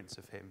experience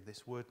of him.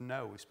 This word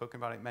know, we've spoken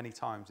about it many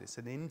times. It's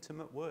an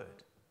intimate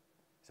word.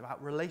 It's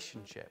about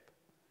relationship.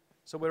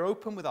 So we're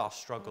open with our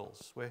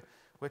struggles.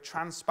 We're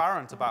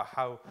transparent about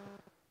how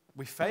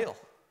we fail.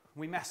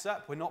 We mess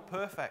up. We're not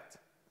perfect.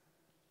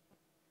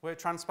 We're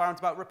transparent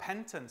about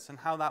repentance and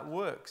how that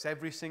works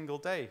every single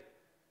day.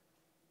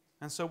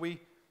 And so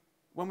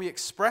when we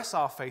express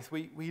our faith,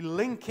 we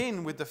link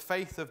in with the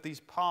faith of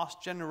these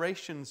past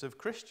generations of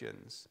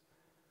Christians.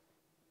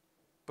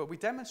 But we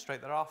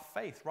demonstrate that our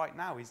faith right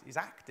now is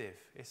active.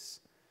 It's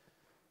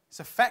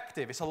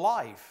effective. It's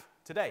alive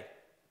today.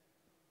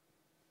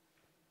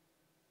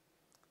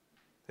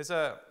 There's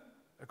a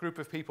group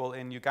of people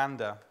in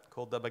Uganda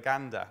called the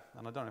Baganda,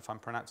 and I don't know if I'm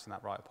pronouncing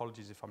that right.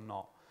 Apologies if I'm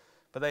not.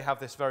 But they have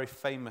this very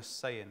famous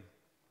saying,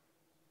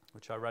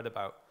 which I read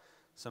about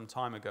some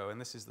time ago,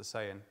 and this is the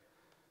saying: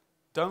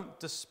 "Don't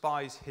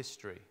despise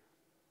history,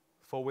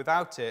 for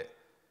without it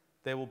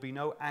there will be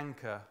no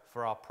anchor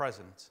for our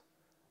present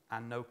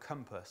and no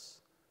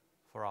compass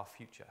for our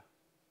future."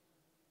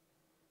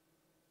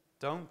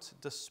 Don't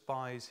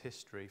despise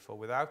history, for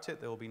without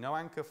it there will be no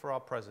anchor for our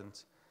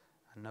present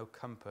and no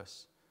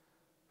compass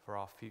for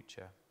our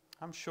future.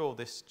 I'm sure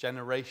this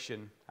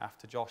generation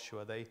after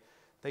Joshua,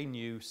 they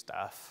knew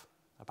stuff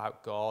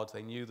about God,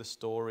 they knew the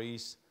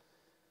stories,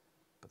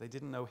 but they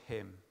didn't know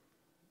him.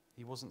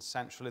 He wasn't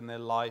central in their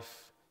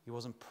life, he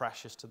wasn't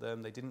precious to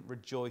them, they didn't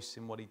rejoice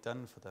in what he'd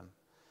done for them.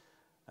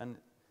 And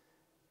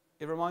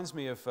it reminds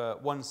me of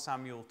 1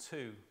 Samuel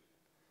 2,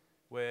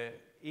 where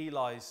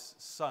Eli's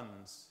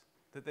sons,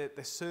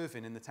 they're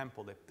serving in the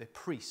temple, they're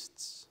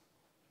priests,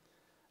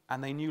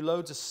 and they knew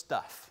loads of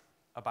stuff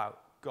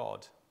about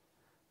God,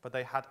 but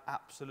they had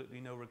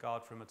absolutely no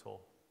regard for him at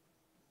all.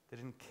 They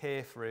didn't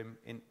care for him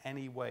in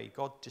any way.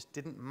 God just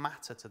didn't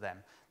matter to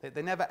them.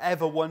 They never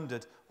ever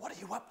wondered, what are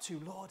you up to,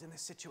 Lord, in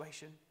this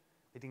situation?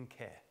 They didn't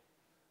care.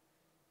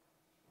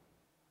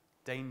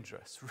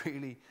 Dangerous,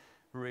 really,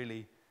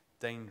 really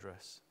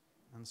dangerous.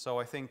 And so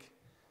I think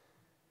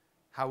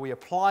how we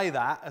apply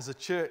that as a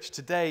church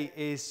today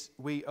is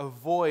we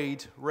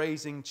avoid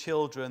raising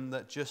children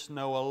that just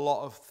know a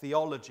lot of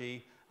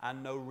theology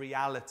and no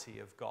reality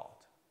of God.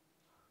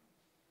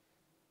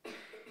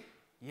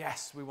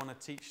 Yes, we want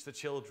to teach the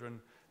children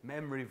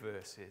memory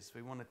verses.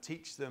 We want to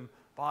teach them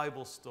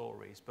Bible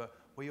stories, but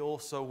we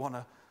also want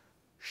to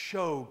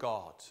show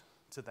God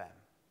to them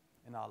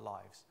in our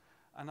lives.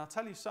 And I'll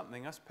tell you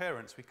something, us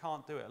parents, we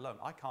can't do it alone.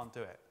 I can't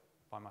do it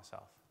by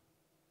myself.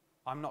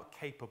 I'm not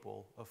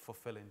capable of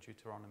fulfilling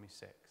Deuteronomy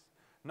 6.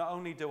 Not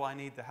only do I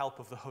need the help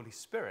of the Holy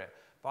Spirit,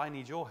 but I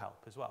need your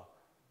help as well.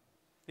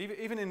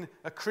 Even in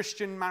a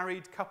Christian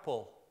married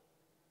couple,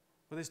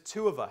 where there's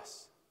two of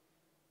us,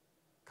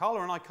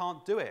 Carla and I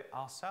can't do it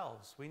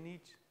ourselves. We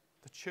need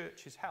the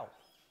church's help.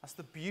 That's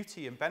the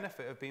beauty and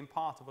benefit of being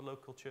part of a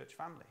local church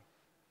family.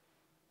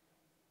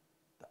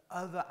 The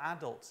other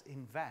adults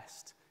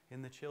invest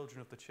in the children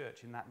of the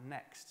church, in that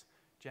next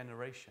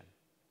generation.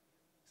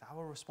 It's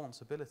our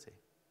responsibility.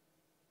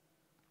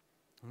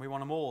 And we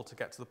want them all to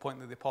get to the point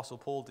that the Apostle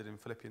Paul did in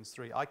Philippians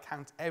 3. I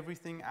count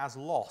everything as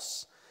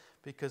loss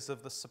because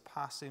of the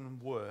surpassing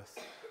worth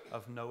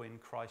of knowing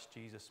Christ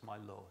Jesus my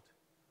Lord.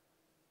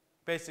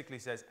 Basically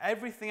says,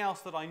 everything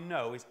else that I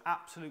know is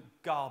absolute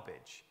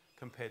garbage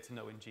compared to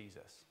knowing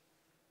Jesus.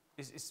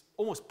 It's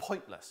almost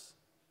pointless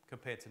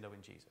compared to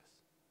knowing Jesus.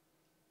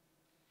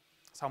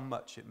 That's how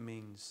much it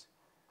means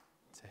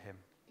to him.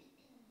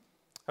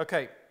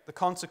 Okay, the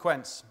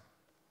consequence.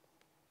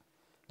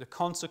 The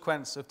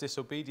consequence of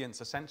disobedience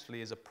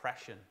essentially is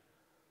oppression.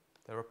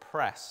 They're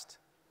oppressed.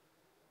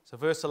 So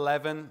verse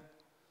 11,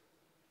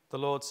 the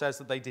Lord says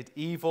that they did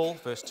evil.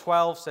 Verse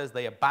 12 says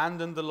they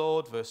abandoned the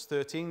Lord. Verse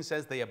 13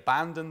 says they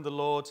abandoned the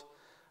Lord.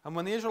 And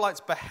when the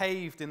Israelites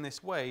behaved in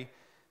this way,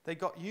 they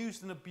got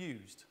used and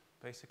abused,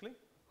 basically.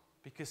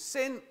 Because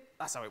sin,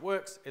 that's how it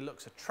works. It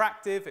looks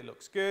attractive. It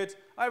looks good.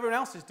 Everyone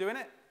else is doing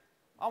it.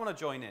 I want to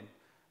join in.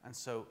 And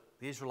so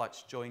the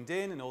Israelites joined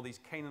in all these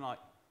Canaanite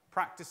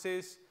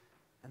practices.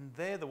 And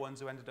they're the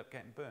ones who ended up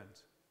getting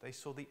burned. They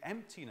saw the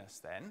emptiness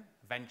then,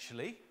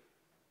 eventually,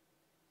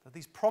 that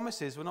these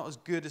promises were not as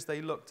good as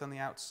they looked on the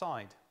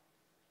outside.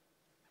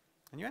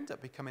 And you end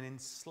up becoming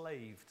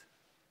enslaved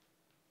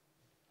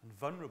and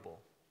vulnerable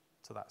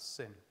to that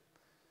sin.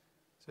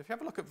 So if you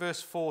have a look at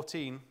verse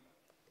 14,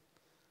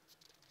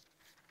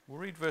 we'll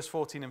read verse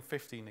 14 and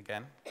 15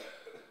 again.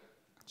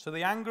 So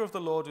the anger of the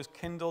Lord was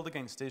kindled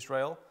against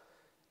Israel,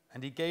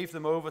 and he gave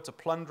them over to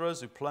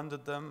plunderers who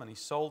plundered them, and he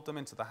sold them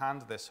into the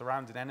hand of their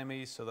surrounding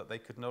enemies so that they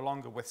could no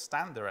longer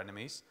withstand their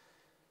enemies.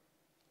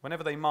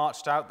 Whenever they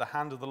marched out, the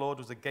hand of the Lord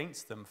was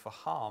against them for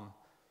harm,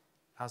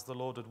 as the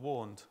Lord had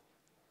warned,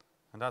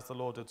 and as the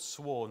Lord had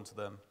sworn to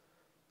them,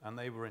 and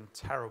they were in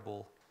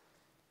terrible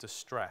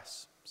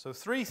distress. So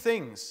 3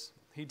 things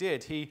he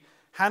did. He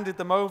handed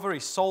them over, he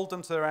sold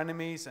them to their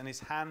enemies, and his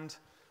hand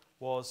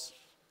was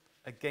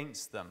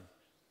against them.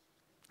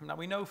 Now,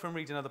 we know from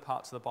reading other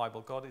parts of the Bible,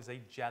 God is a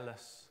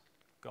jealous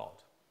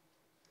God.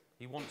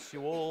 He wants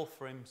you all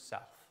for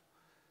himself.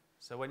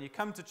 So when you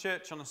come to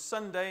church on a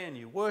Sunday and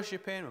you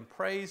worship him and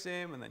praise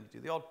him, and then you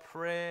do the odd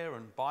prayer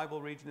and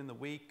Bible reading in the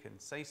week and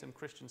say some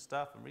Christian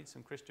stuff and read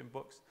some Christian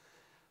books,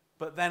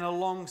 but then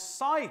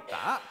alongside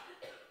that,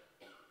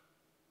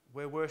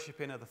 we're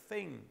worshiping other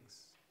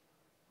things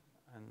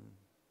and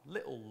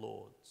little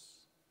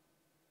lords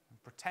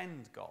and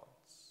pretend gods.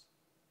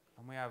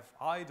 And we have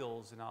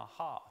idols in our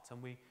heart,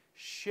 and we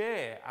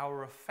share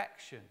our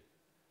affection.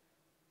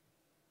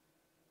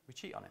 We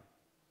cheat on him.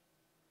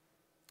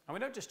 And we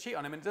don't just cheat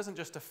on him, and it doesn't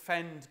just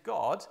offend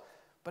God,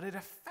 but it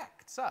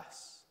affects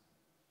us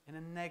in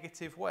a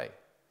negative way.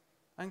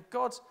 And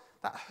God,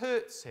 that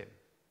hurts him,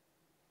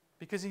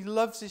 because he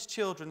loves his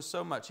children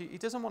so much. He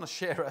doesn't want to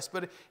share us,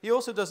 but he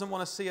also doesn't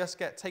want to see us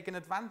get taken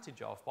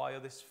advantage of by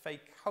this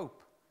fake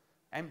hope,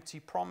 empty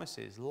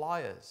promises,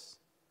 liars.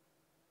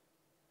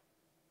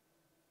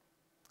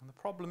 And the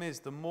problem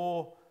is, the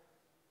more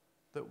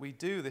that we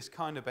do this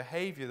kind of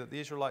behavior that the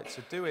Israelites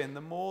are doing,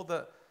 the more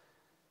that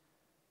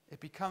it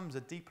becomes a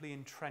deeply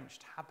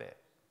entrenched habit.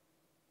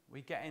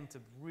 We get into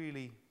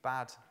really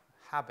bad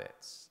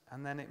habits,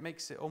 and then it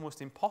makes it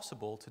almost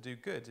impossible to do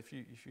good. If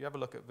you have a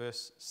look at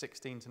verse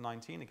 16 to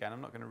 19 again,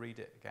 I'm not going to read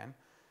it again,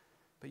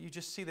 but you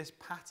just see this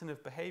pattern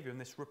of behavior and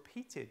this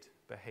repeated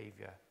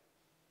behavior.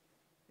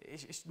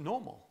 It's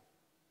normal.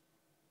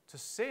 To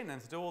sin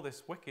and to do all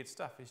this wicked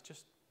stuff is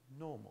just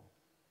normal.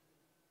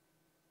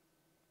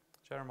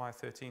 Jeremiah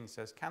 13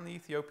 says, "Can the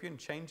Ethiopian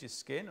change his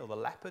skin, or the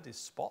leopard his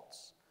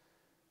spots?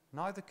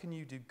 Neither can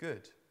you do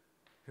good,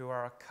 who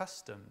are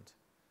accustomed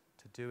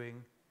to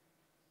doing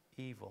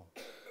evil."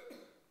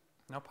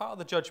 Now, part of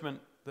the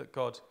judgment that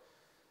God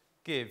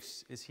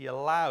gives is he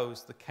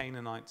allows the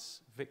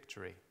Canaanites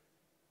victory.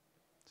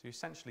 So he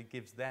essentially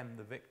gives them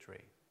the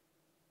victory,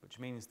 which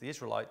means the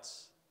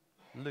Israelites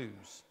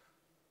lose.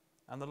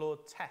 And the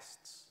Lord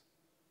tests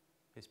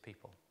his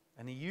people.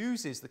 And he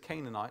uses the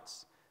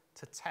Canaanites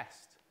to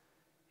test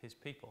his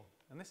people.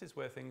 And this is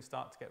where things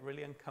start to get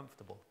really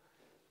uncomfortable,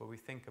 where we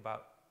think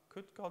about,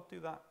 could God do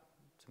that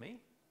to me?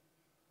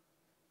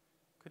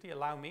 Could he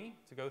allow me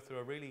to go through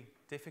a really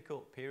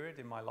difficult period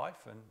in my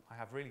life, and I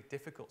have really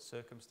difficult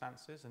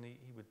circumstances, and he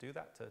would do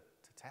that to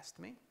test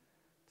me,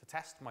 to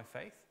test my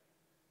faith?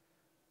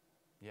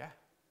 Yeah,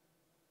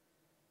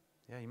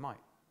 he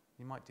might.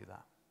 He might do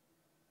that.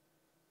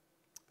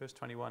 Verse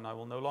 21, I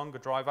will no longer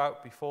drive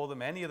out before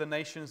them any of the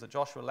nations that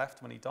Joshua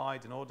left when he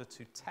died in order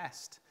to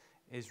test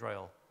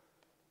Israel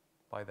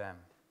by them,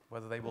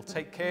 whether they will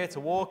take care to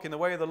walk in the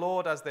way of the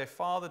Lord as their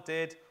father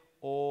did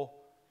or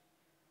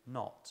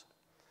not.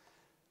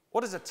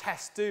 What does a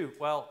test do?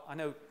 Well, I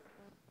know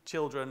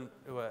children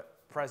who are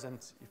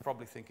present, you're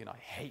probably thinking, I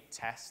hate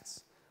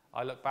tests.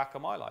 I look back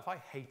on my life, I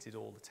hated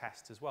all the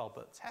tests as well.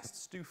 But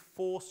tests do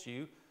force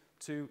you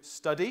to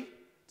study,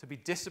 to be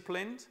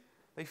disciplined.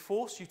 They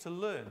force you to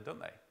learn, don't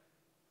they?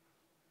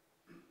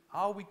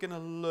 Are we going to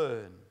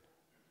learn?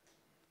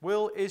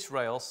 Will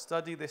Israel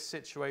study this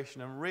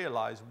situation and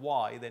realize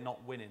why they're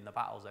not winning the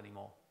battles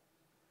anymore?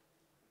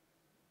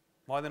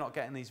 Why they're not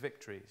getting these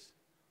victories?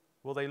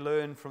 Will they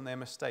learn from their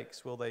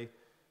mistakes? Will they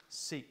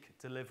seek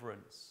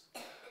deliverance?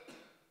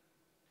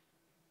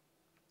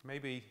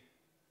 Maybe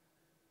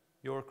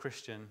you're a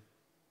Christian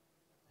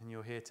and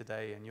you're here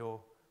today and you're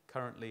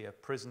currently a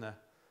prisoner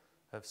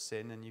of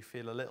sin and you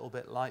feel a little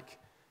bit like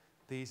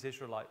these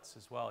Israelites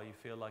as well. You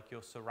feel like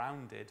you're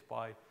surrounded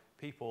by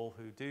people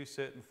who do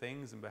certain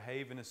things and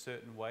behave in a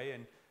certain way,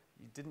 and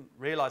you didn't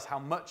realize how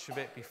much of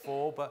it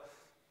before, but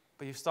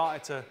you've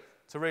started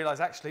to realize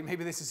actually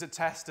maybe this is a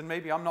test and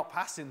maybe I'm not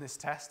passing this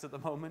test at the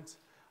moment.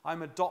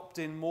 I'm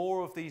adopting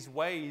more of these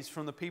ways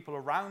from the people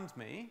around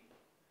me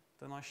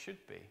than I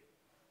should be.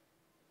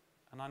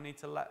 And I need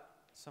to let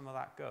some of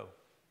that go.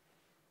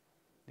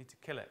 I need to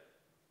kill it.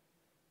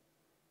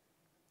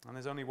 And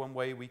there's only one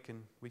way we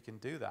can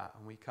do that,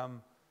 and we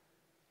come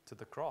to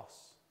the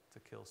cross to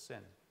kill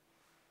sin.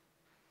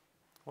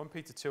 1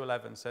 Peter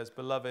 2:11 says,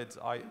 Beloved,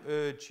 I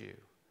urge you,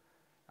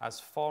 as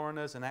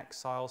foreigners and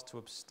exiles, to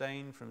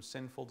abstain from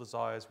sinful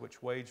desires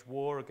which wage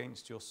war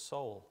against your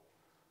soul.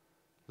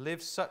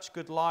 Live such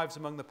good lives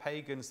among the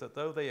pagans that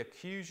though they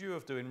accuse you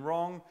of doing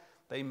wrong,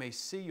 they may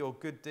see your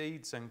good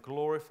deeds and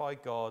glorify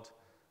God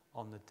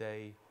on the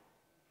day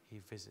he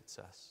visits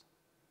us.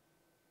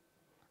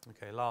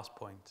 Okay, last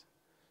point.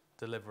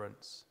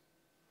 Deliverance.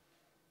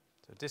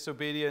 So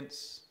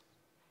disobedience,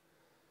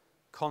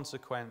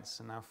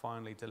 consequence, and now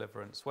finally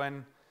deliverance.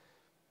 When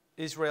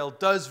Israel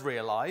does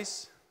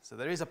realize, so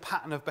there is a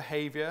pattern of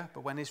behavior,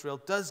 but when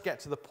Israel does get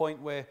to the point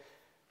where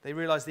they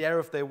realize the error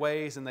of their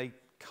ways and they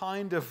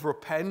kind of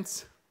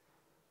repent,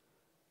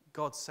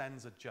 God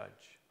sends a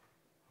judge.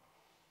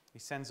 He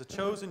sends a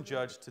chosen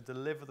judge to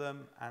deliver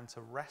them and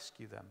to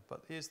rescue them.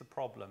 But here's the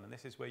problem, and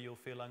this is where you'll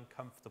feel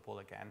uncomfortable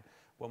again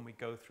when we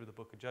go through the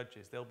book of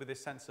Judges. There'll be this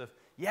sense of,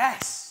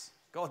 yes,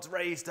 God's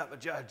raised up a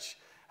judge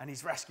and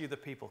he's rescued the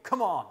people.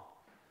 Come on.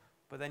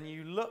 But then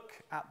you look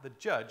at the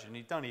judge, and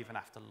you don't even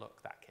have to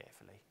look that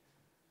carefully,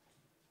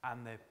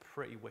 and they're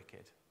pretty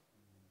wicked.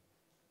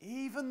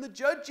 Even the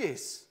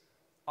judges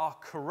are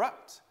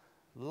corrupt,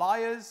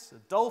 liars,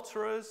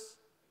 adulterers.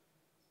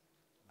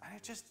 And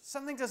it just,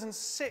 something doesn't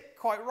sit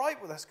quite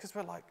right with us because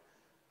we're like,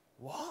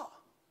 what?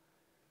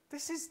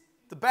 This is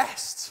the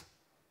best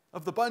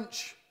of the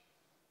bunch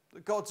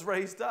that God's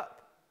raised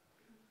up.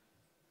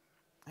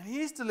 And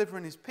he is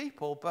delivering his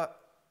people, but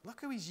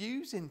look who he's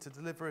using to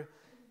deliver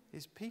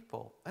his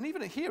people. And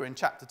even here in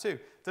chapter 2,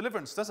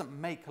 deliverance doesn't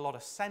make a lot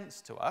of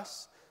sense to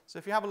us. So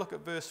if you have a look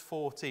at verse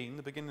 14,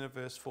 the beginning of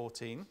verse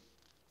 14,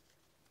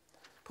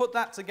 put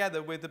that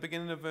together with the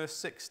beginning of verse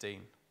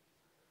 16.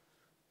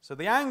 So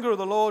the anger of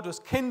the Lord was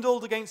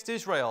kindled against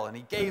Israel, and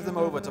he gave them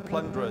over to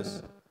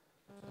plunderers.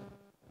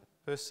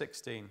 Verse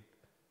 16.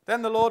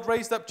 Then the Lord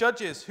raised up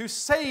judges who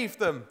saved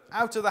them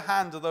out of the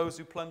hand of those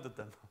who plundered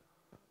them.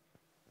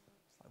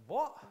 It's like,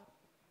 what?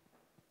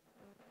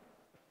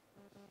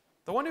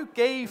 The one who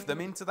gave them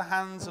into the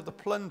hands of the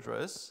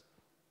plunderers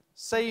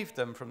saved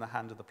them from the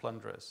hand of the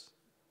plunderers.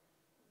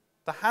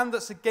 The hand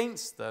that's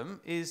against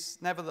them is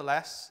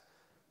nevertheless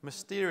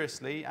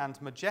mysteriously and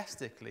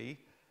majestically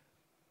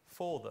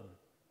for them.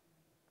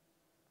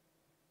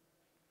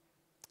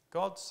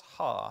 God's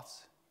heart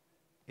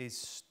is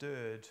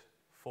stirred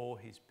for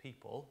his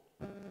people,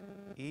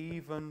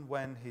 even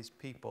when his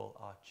people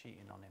are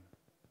cheating on him.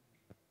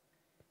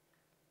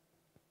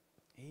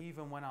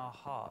 Even when our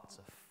hearts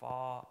are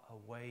far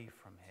away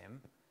from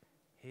him,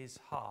 his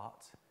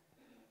heart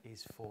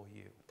is for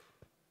you.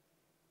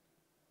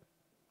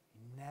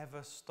 He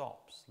never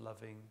stops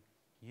loving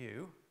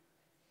you,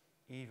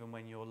 even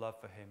when your love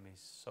for him is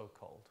so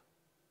cold.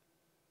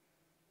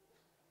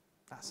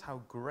 That's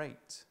how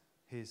great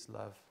his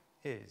love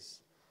is.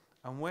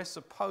 And we're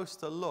supposed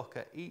to look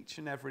at each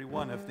and every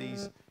one of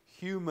these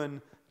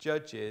human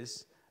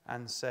judges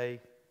and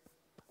say,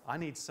 I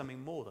need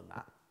something more than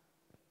that.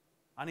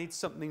 I need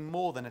something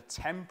more than a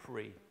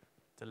temporary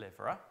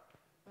deliverer.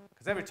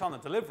 Because every time the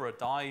deliverer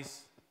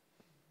dies,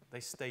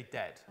 they stay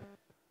dead.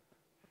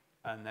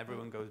 And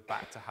everyone goes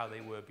back to how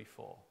they were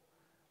before.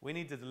 We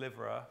need a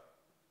deliverer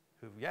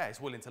who, is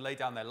willing to lay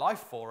down their life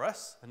for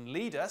us and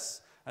lead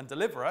us and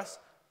deliver us,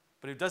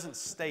 but who doesn't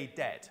stay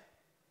dead.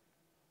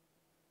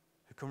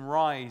 Who can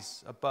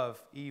rise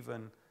above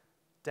even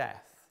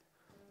death.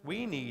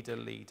 We need a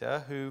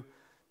leader who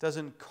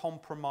doesn't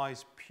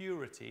compromise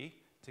purity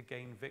to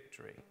gain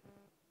victory.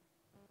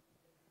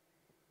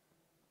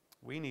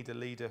 We need a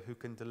leader who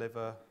can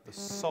deliver the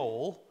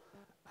soul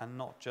and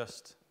not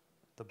just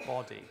the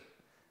body.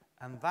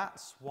 And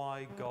that's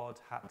why God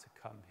had to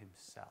come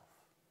himself.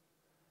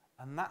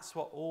 And that's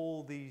what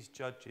all these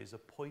judges are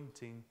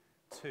pointing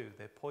to.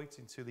 They're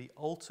pointing to the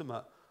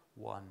ultimate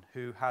one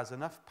who has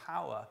enough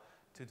power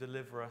to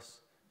deliver us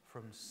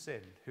from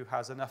sin, who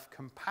has enough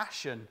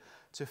compassion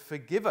to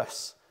forgive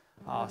us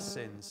our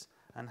sins,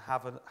 and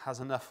has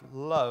enough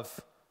love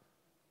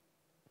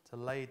to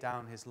lay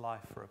down his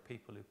life for a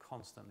people who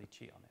constantly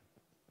cheat on him.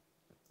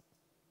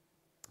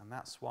 And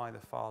that's why the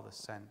Father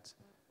sent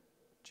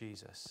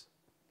Jesus.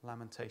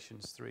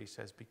 Lamentations 3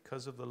 says,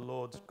 because of the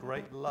Lord's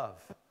great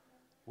love,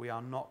 we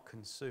are not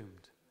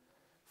consumed,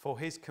 for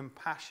his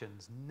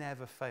compassions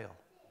never fail.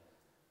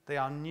 They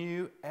are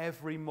new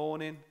every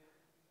morning.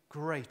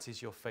 Great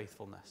is your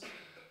faithfulness.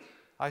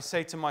 I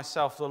say to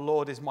myself, the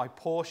Lord is my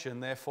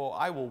portion, therefore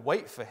I will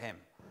wait for him.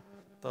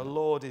 The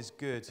Lord is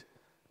good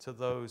to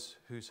those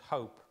whose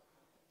hope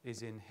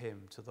is in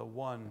him, to the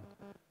one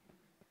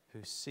who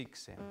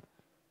seeks him.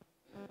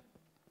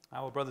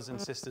 Our brothers and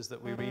sisters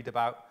that we read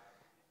about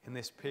in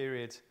this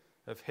period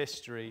of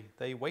history,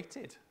 they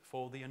waited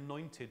for the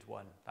anointed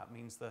one. That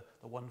means the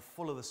one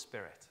full of the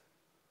Spirit.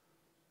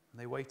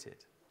 And they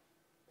waited.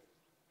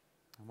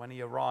 And when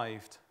he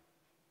arrived,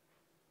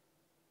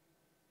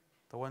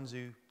 the ones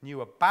who knew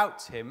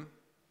about him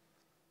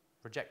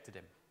rejected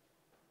him.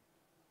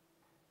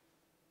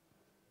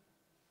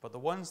 But the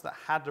ones that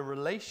had a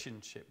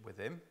relationship with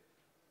him,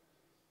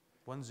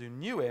 ones who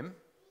knew him,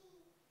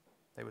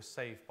 they were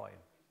saved by him.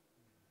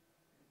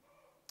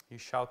 You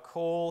shall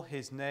call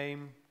his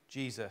name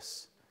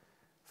Jesus,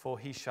 for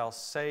he shall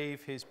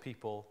save his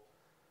people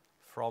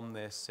from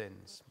their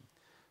sins.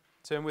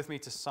 Turn with me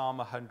to Psalm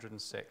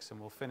 106, and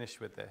we'll finish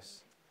with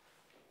this.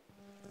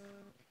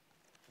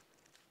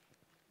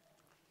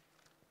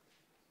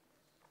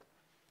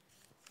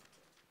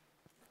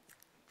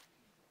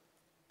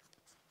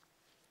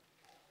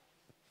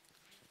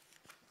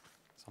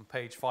 It's on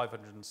page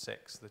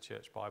 506, the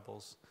Church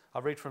Bibles.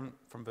 I'll read from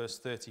verse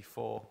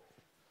 34.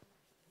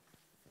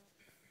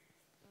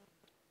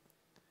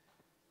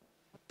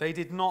 They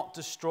did not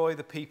destroy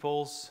the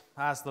peoples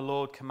as the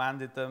Lord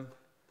commanded them,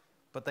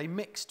 but they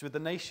mixed with the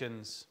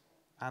nations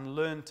and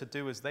learned to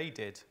do as they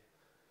did.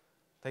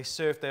 They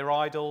served their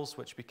idols,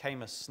 which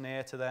became a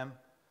snare to them.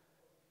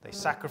 They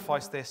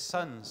sacrificed their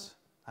sons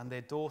and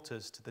their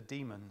daughters to the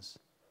demons.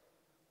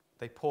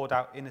 They poured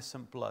out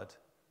innocent blood,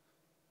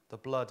 the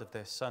blood of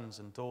their sons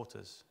and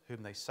daughters,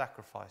 whom they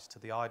sacrificed to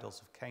the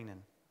idols of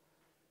Canaan,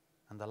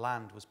 and the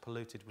land was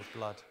polluted with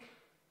blood.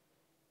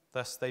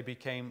 Thus they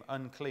became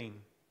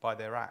unclean by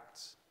their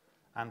acts,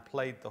 and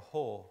played the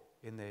whore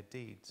in their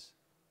deeds.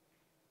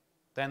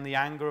 Then the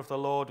anger of the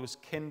Lord was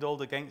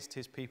kindled against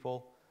his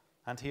people,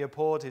 and he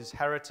abhorred his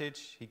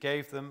heritage. He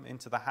gave them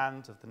into the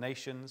hand of the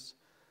nations,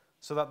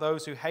 so that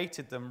those who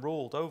hated them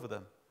ruled over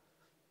them.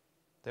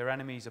 Their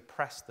enemies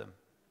oppressed them,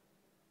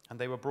 and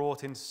they were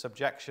brought into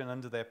subjection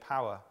under their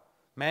power.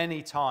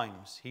 Many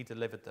times he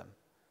delivered them,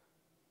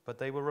 but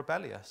they were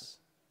rebellious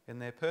in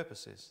their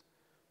purposes,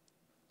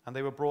 and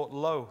they were brought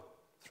low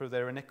through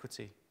their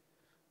iniquity.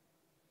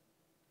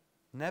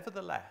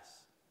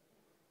 Nevertheless,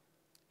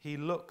 he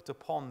looked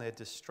upon their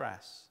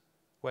distress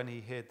when he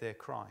heard their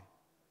cry.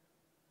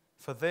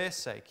 For their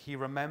sake he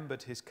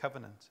remembered his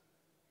covenant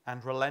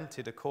and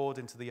relented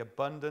according to the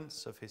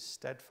abundance of his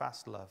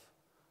steadfast love.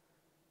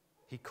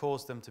 He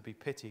caused them to be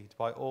pitied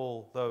by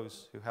all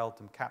those who held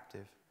them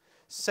captive.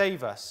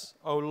 Save us,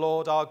 O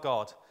Lord our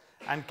God,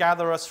 and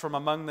gather us from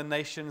among the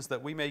nations,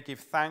 that we may give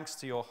thanks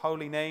to your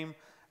holy name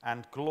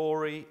and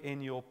glory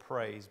in your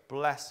praise.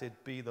 Blessed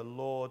be the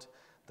Lord,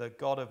 the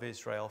God of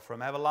Israel,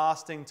 from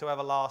everlasting to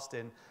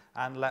everlasting.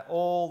 And let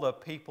all the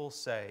people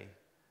say,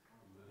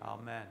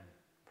 Amen. Amen.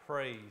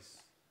 Praise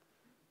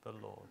the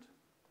Lord.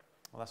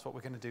 Well, that's what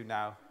we're going to do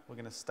now. We're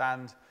going to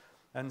stand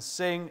and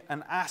sing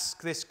and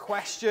ask this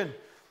question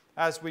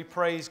as we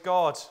praise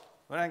God.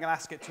 We're not going to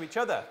ask it to each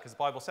other, because the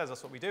Bible says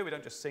that's what we do. We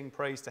don't just sing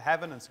praise to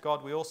heaven and to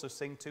God, we also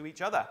sing to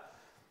each other.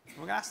 And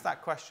we're going to ask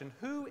that question,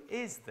 who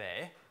is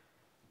there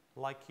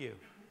like you?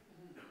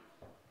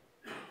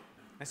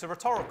 It's a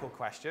rhetorical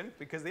question,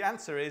 because the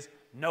answer is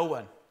no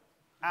one.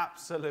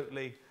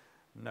 Absolutely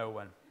no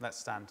one. Let's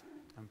stand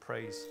and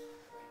praise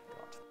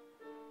God.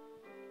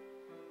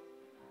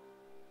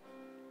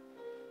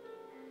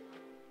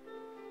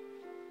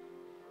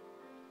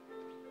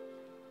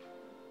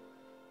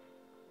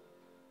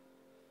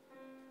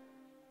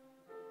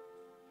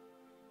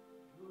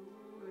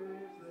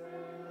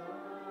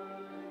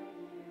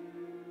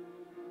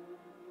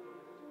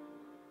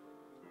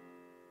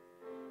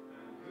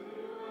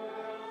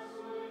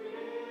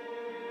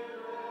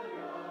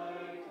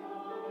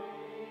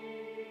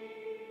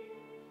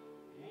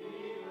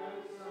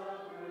 Even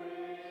suffering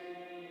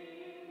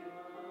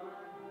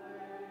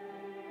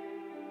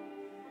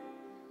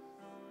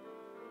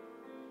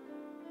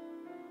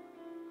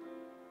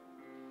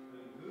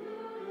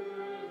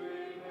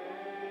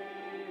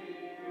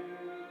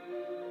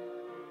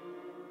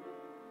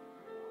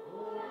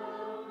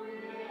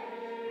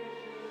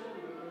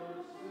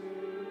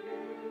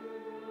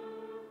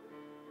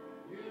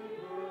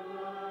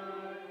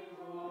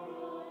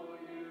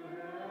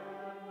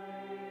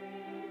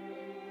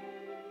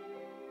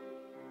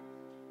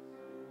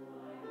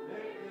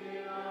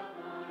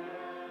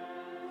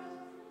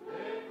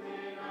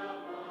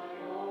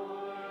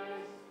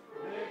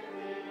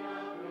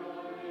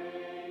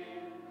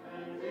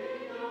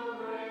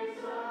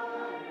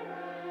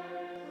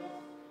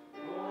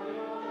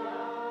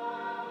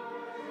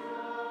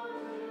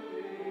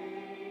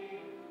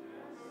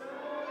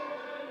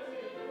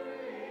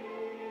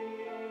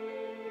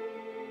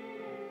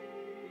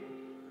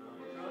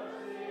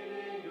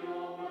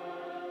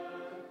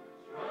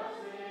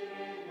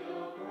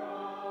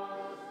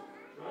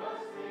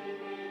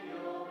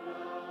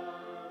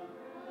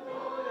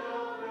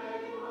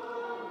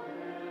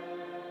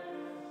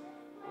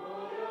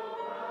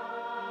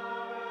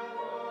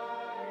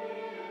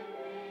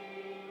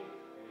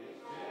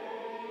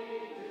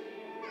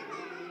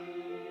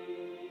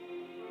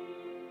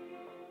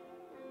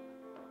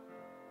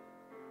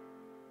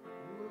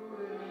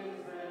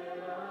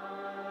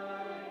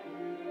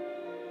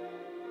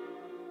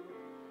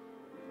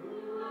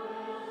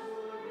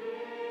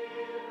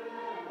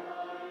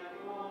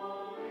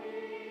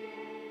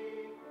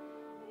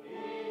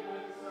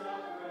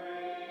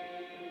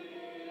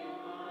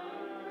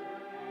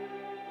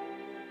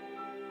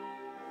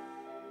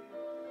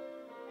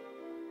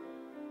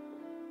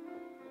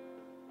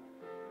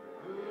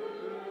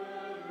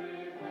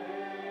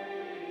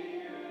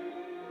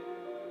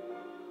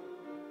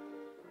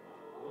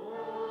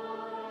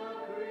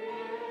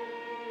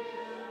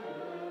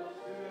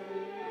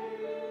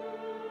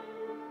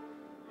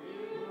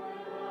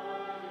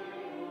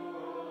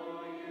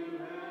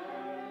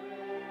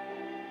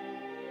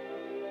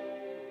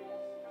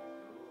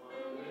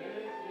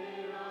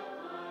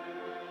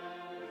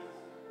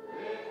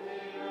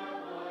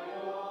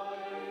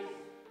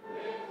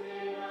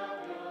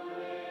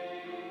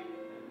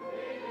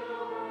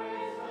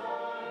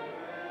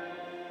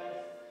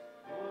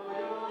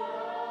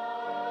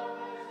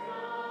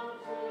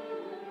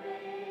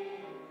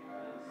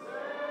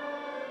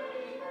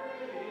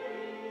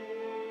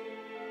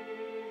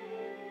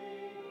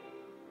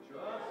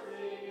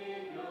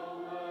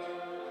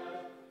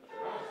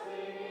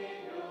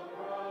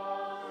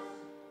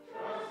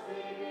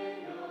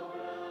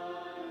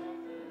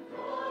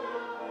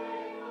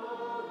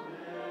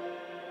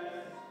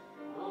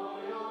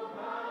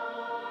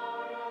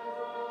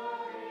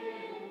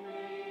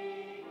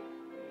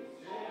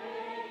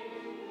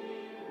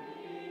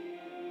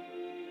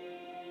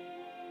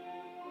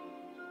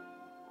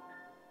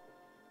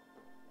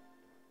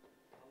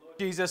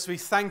Jesus, we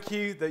thank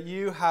you that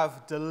you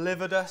have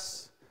delivered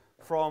us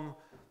from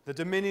the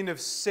dominion of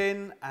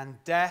sin and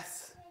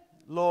death.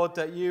 Lord,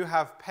 that you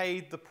have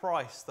paid the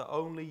price that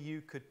only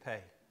you could pay.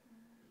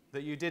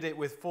 That you did it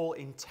with full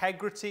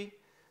integrity,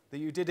 that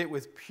you did it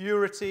with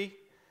purity,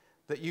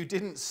 that you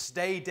didn't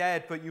stay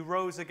dead, but you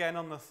rose again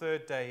on the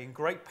third day in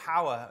great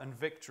power and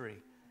victory.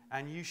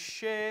 And you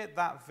share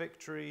that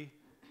victory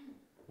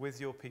with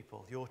your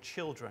people, your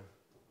children,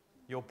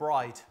 your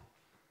bride.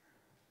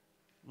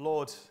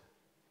 Lord,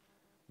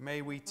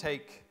 may we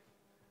take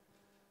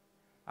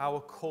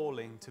our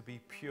calling to be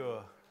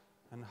pure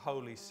and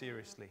holy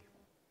seriously.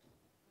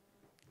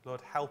 Lord,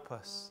 help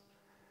us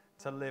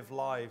to live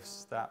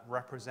lives that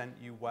represent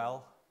you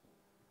well.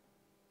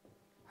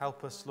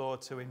 Help us,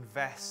 Lord, to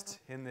invest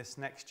in this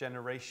next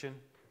generation.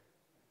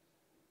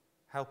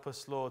 Help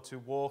us, Lord, to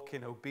walk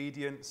in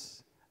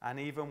obedience. And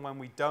even when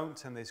we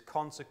don't and there's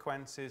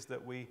consequences,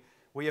 that we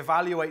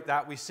evaluate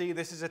that. We see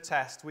this is a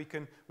test. We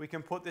can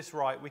put this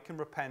right. We can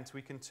repent.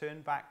 We can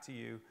turn back to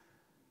you.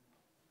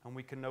 And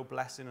we can know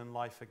blessing and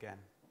life again.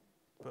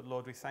 But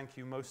Lord, we thank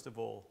you most of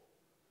all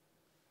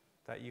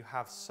that you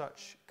have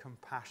such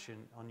compassion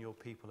on your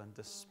people. And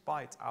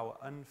despite our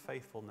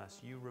unfaithfulness,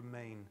 you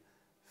remain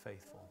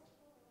faithful.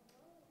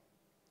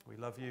 We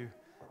love you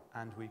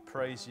and we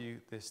praise you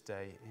this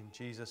day. In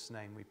Jesus'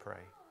 name we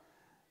pray.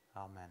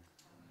 Amen.